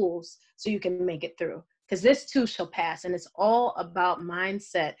the tools so you can make it through, because this too shall pass. And it's all about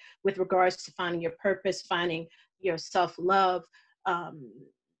mindset with regards to finding your purpose, finding your self-love, um,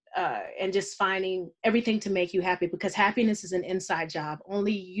 and just finding everything to make you happy, because happiness is an inside job.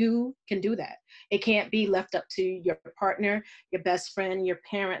 Only you can do that. It can't be left up to your partner, your best friend, your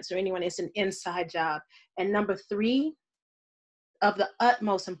parents, or anyone. It's an inside job. And number three, of the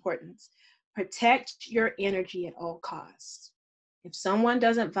utmost importance, protect your energy at all costs. If someone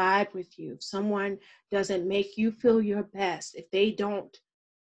doesn't vibe with you, if someone doesn't make you feel your best, if they don't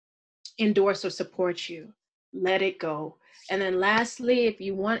endorse or support you, let it go. And then lastly, if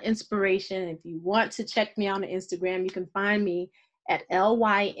you want inspiration, if you want to check me out on Instagram, you can find me at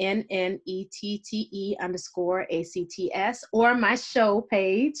LYNNETTE_ACTS, or my show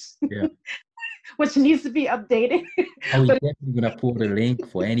page, Yeah. which needs to be updated. I will But definitely gonna put the link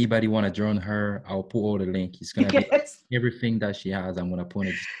for anybody want to join her. I'll put all the link. It's gonna be like yes, everything that she has. I'm gonna put in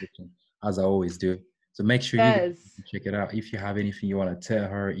the description as I always do. So make sure you guys yes, check it out. If you have anything you want to tell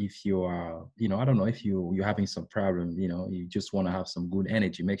her, if you are, I don't know, if you're having some problem, you just want to have some good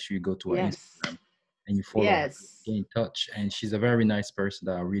energy, make sure you go to her yes, Instagram and you follow her, yes. get in touch. And she's a very nice person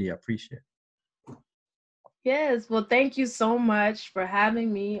that I really appreciate. Yes, well, thank you so much for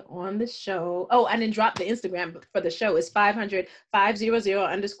having me on the show. Oh, I didn't drop the Instagram for the show. It's 500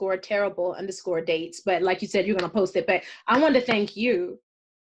 500 _terrible_dates. But like you said, you're going to post it. But I want to thank you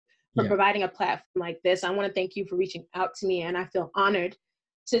for Yeah. providing a platform like this. I want to thank you for reaching out to me. And I feel honored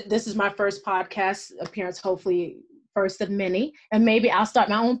this is my first podcast appearance, hopefully first of many. And maybe I'll start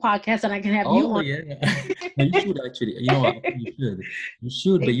my own podcast and I can have you Oh on. yeah, no, you should actually. You know what? I think you should. You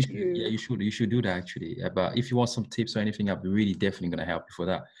should, but you Thank should. Yeah, you. you should. You should do that actually. But if you want some tips or anything, I'll be really definitely gonna help you for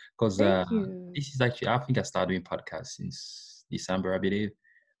that. Because Thank you. this is actually, I think I started doing podcasts since December, I believe.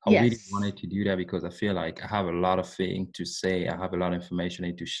 I really Yes. wanted to do that because I feel like I have a lot of things to say. I have a lot of information I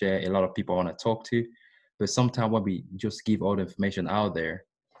need to share. A lot of people I want to talk to, but sometimes when we just give all the information out there,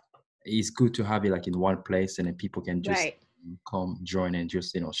 it's good to have it like in one place, and then people can just Right. come join and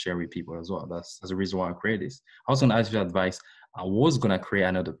just share with people as well. That's the reason why I created this. I was gonna ask you advice. I was gonna create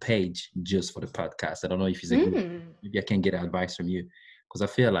another page just for the podcast. I don't know if it's a good. Mm. Maybe I can get advice from you, because I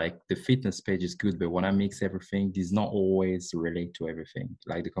feel like the fitness page is good, but when I mix everything, does not always relate to everything.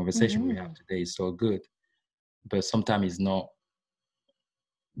 Like the conversation we have Mm-hmm. today is so good, but sometimes it's not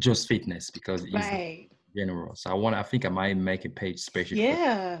just fitness because it's Right. general. So I think I might make a page special for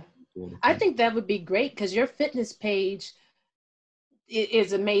Yeah. all the I things. think that would be great because your fitness page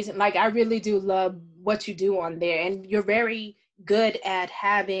is amazing. Like, I really do love what you do on there, and you're very good at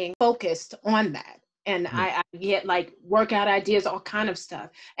having focused on that. And Yeah. I get like workout ideas, all kind of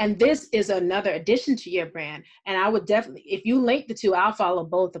stuff. And this is another addition to your brand. And I would definitely, if you link the two, I'll follow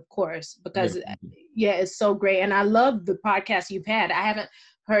both, of course, Yeah. because yeah, it's so great. And I love the podcast you've had. I haven't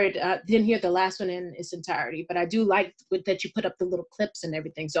heard, didn't hear the last one in its entirety, but I do like that you put up the little clips and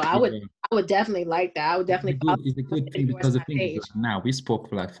everything. So Yeah. I would definitely like that. I would definitely follow It's a good and thing endorse because the my thing is page. like now we spoke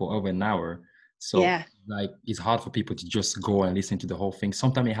for like for over an hour. So Yeah, like it's hard for people to just go and listen to the whole thing.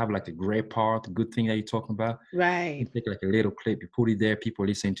 Sometimes you have like a great part, a good thing that you're talking about. You right, take like a little clip, you put it there, people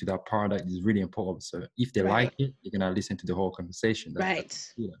listen to that part that is really important. So if they like right, it, they're gonna listen to the whole conversation. That's right,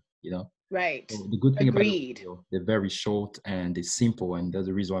 yeah, you know. right. So the good thing about the Agreed. video, they're very short and they're simple, and that's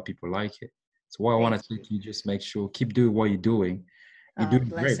the reason why people like it. So what I want to Thank say you. to you, just make sure keep doing what you're doing. You're doing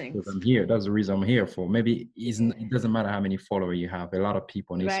great because Blessings. I'm here. That's the reason I'm here for. Maybe Yeah. it doesn't matter how many followers you have. A lot of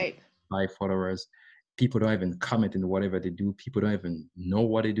people need some Right. 5 followers. People don't even comment in whatever they do. People don't even know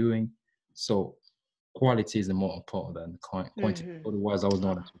what they're doing. So quality is more important than quantity. Mm-hmm. Otherwise, I was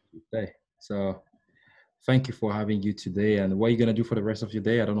not Oh. going to today. So thank you for having you today. And what are you gonna do for the rest of your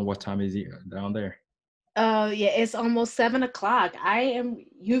day? I don't know what time is it down there. Yeah, it's almost 7 o'clock.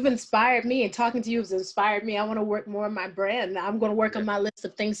 You've inspired me, and talking to you has inspired me. I want to work more on my brand. I'm going to work Yeah. on my list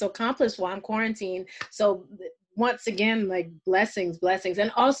of things to accomplish while I'm quarantined. So once again, like blessings, blessings.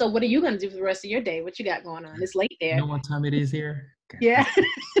 And also, what are you going to do for the rest of your day? What you got going on? It's late You there. know what time it is here? Yeah.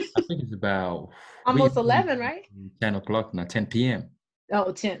 I think it's about Almost 11, right? 10 o'clock now, 10 p.m.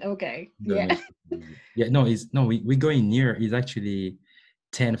 Oh, 10. Okay. Don't Yeah. make it easy. Yeah, no, we're going near. It's actually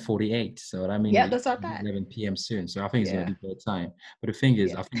 10:48. So that means Yeah, it's that's what I gonna be thought. 11 p.m. soon. So I think it's gonna Yeah. be bedtime. But the thing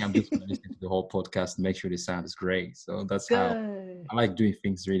is, Yeah. I think I'm just gonna listen to the whole podcast and make sure the sound is great. So that's how Good. I like doing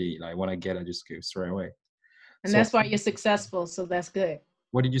things really. Like when I get, I just go straight away. And So that's why you're successful. So that's good.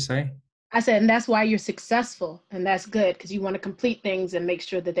 what did you say? I said, and that's why you're successful. And that's good because you want to complete things and make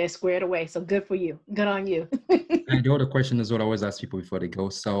sure that they're squared away. So good for you. Good on you. And the other question is what I always ask people before they go.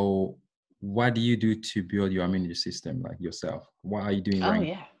 So what do you do to build your immune system, like yourself? What are you doing Oh, right now?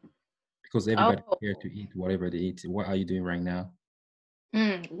 yeah. Because everybody Oh, here to eat whatever they eat. What are you doing right now?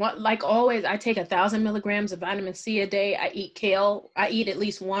 what, like always, I take 1,000 milligrams of vitamin C a day. I eat kale. I eat at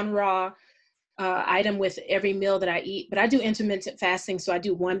least one raw item with every meal that I eat. But I do intermittent fasting, so I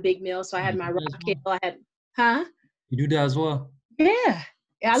do one big meal. So I had You my do raw that as kale. well? I had, huh? You do that as well? Yeah.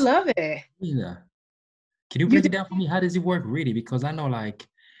 Yeah, I love it. Yeah. Can you You break do? it down for me? How does it work really? Because I know like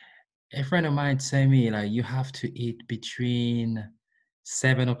a friend of mine tell me like you have to eat between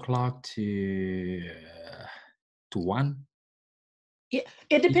 7 o'clock to 1. Yeah,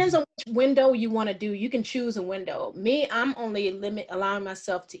 it depends on which window you want to do. You can choose a window. Me, I'm only allowing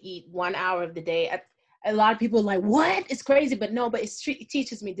myself to eat 1 hour of the day. A lot of people are like, what? It's crazy, but no, but it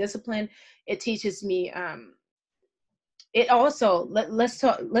teaches me discipline. It teaches me it also let's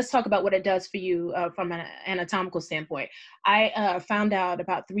talk about what it does for you from an anatomical standpoint. I found out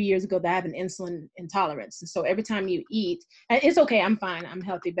about 3 years ago that I have an insulin intolerance, and so every time you eat, and it's okay, I'm fine, I'm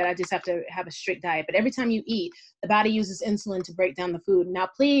healthy, but I just have to have a strict diet. But every time you eat, the body uses insulin to break down the food. Now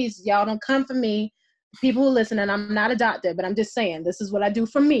please, y'all, don't come for me, people who listen, and I'm not a doctor, but I'm just saying this is what I do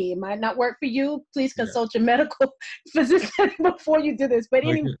for me. It might not work for you. Please Yeah. consult your medical physician before you do this. But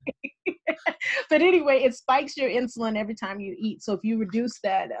anyway, Okay. but anyway, it spikes your insulin every time you eat. So if you reduce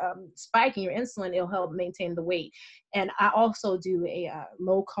that spike in your insulin, it'll help maintain the weight. And I also do a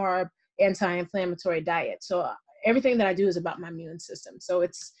low carb, anti-inflammatory diet. So everything that I do is about my immune system. So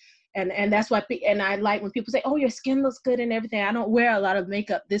it's, and that's why, and I like when people say, oh, your skin looks good and everything. I don't wear a lot of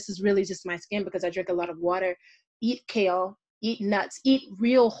makeup. This is really just my skin because I drink a lot of water, eat kale, eat nuts, eat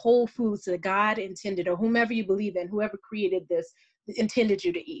real whole foods that God intended, or whomever you believe in, whoever created this intended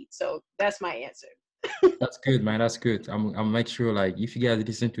you to eat. So that's my answer. That's good, man. That's good. I'm make sure like if you guys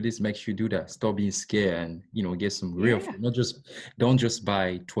listen to this, make sure you do that. Stop being scared and get some real Yeah. food. Not just don't just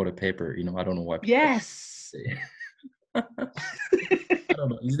buy toilet paper. I don't know why people Yes. say. I don't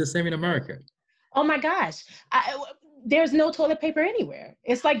know. Is it the same in America? Oh my gosh. There's no toilet paper anywhere.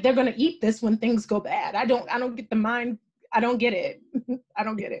 It's like they're gonna eat this when things go bad. I don't get the mind. I don't get it. I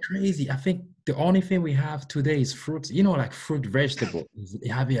don't get it. Crazy. I think the only thing we have today is fruits. Like fruit, vegetable. They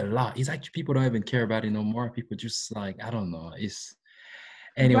have it a lot. It's like people don't even care about it no more. People just like I don't know. It's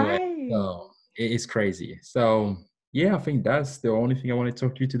anyway. Right. So it's crazy. So yeah, I think that's the only thing I want to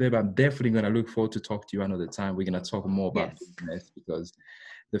talk to you today. But I'm definitely gonna look forward to talk to you another time. We're gonna talk more about Yes. business because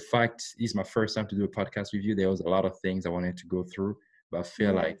the fact is my first time to do a podcast with you. There was a lot of things I wanted to go through, but I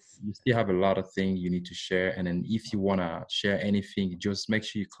feel like Yes. you still have a lot of things you need to share. And then if you wanna share anything, just make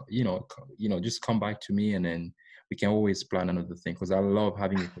sure just come back to me, and then we can always plan another thing. Because I love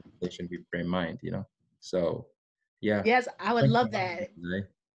having a conversation with Brain Mind. So yeah, Yes, I would thanks for love having me that. today.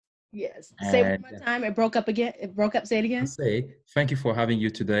 Yes. Say one And more time. It broke up again. It broke up. Say it I again. say thank you for having you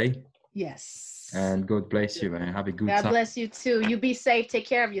today, Yes. and God bless you, man. Have a good God time. bless you too. You be safe. Take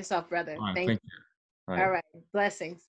care of yourself, brother. All right, Thank thank you. you. All All right. right. Blessings.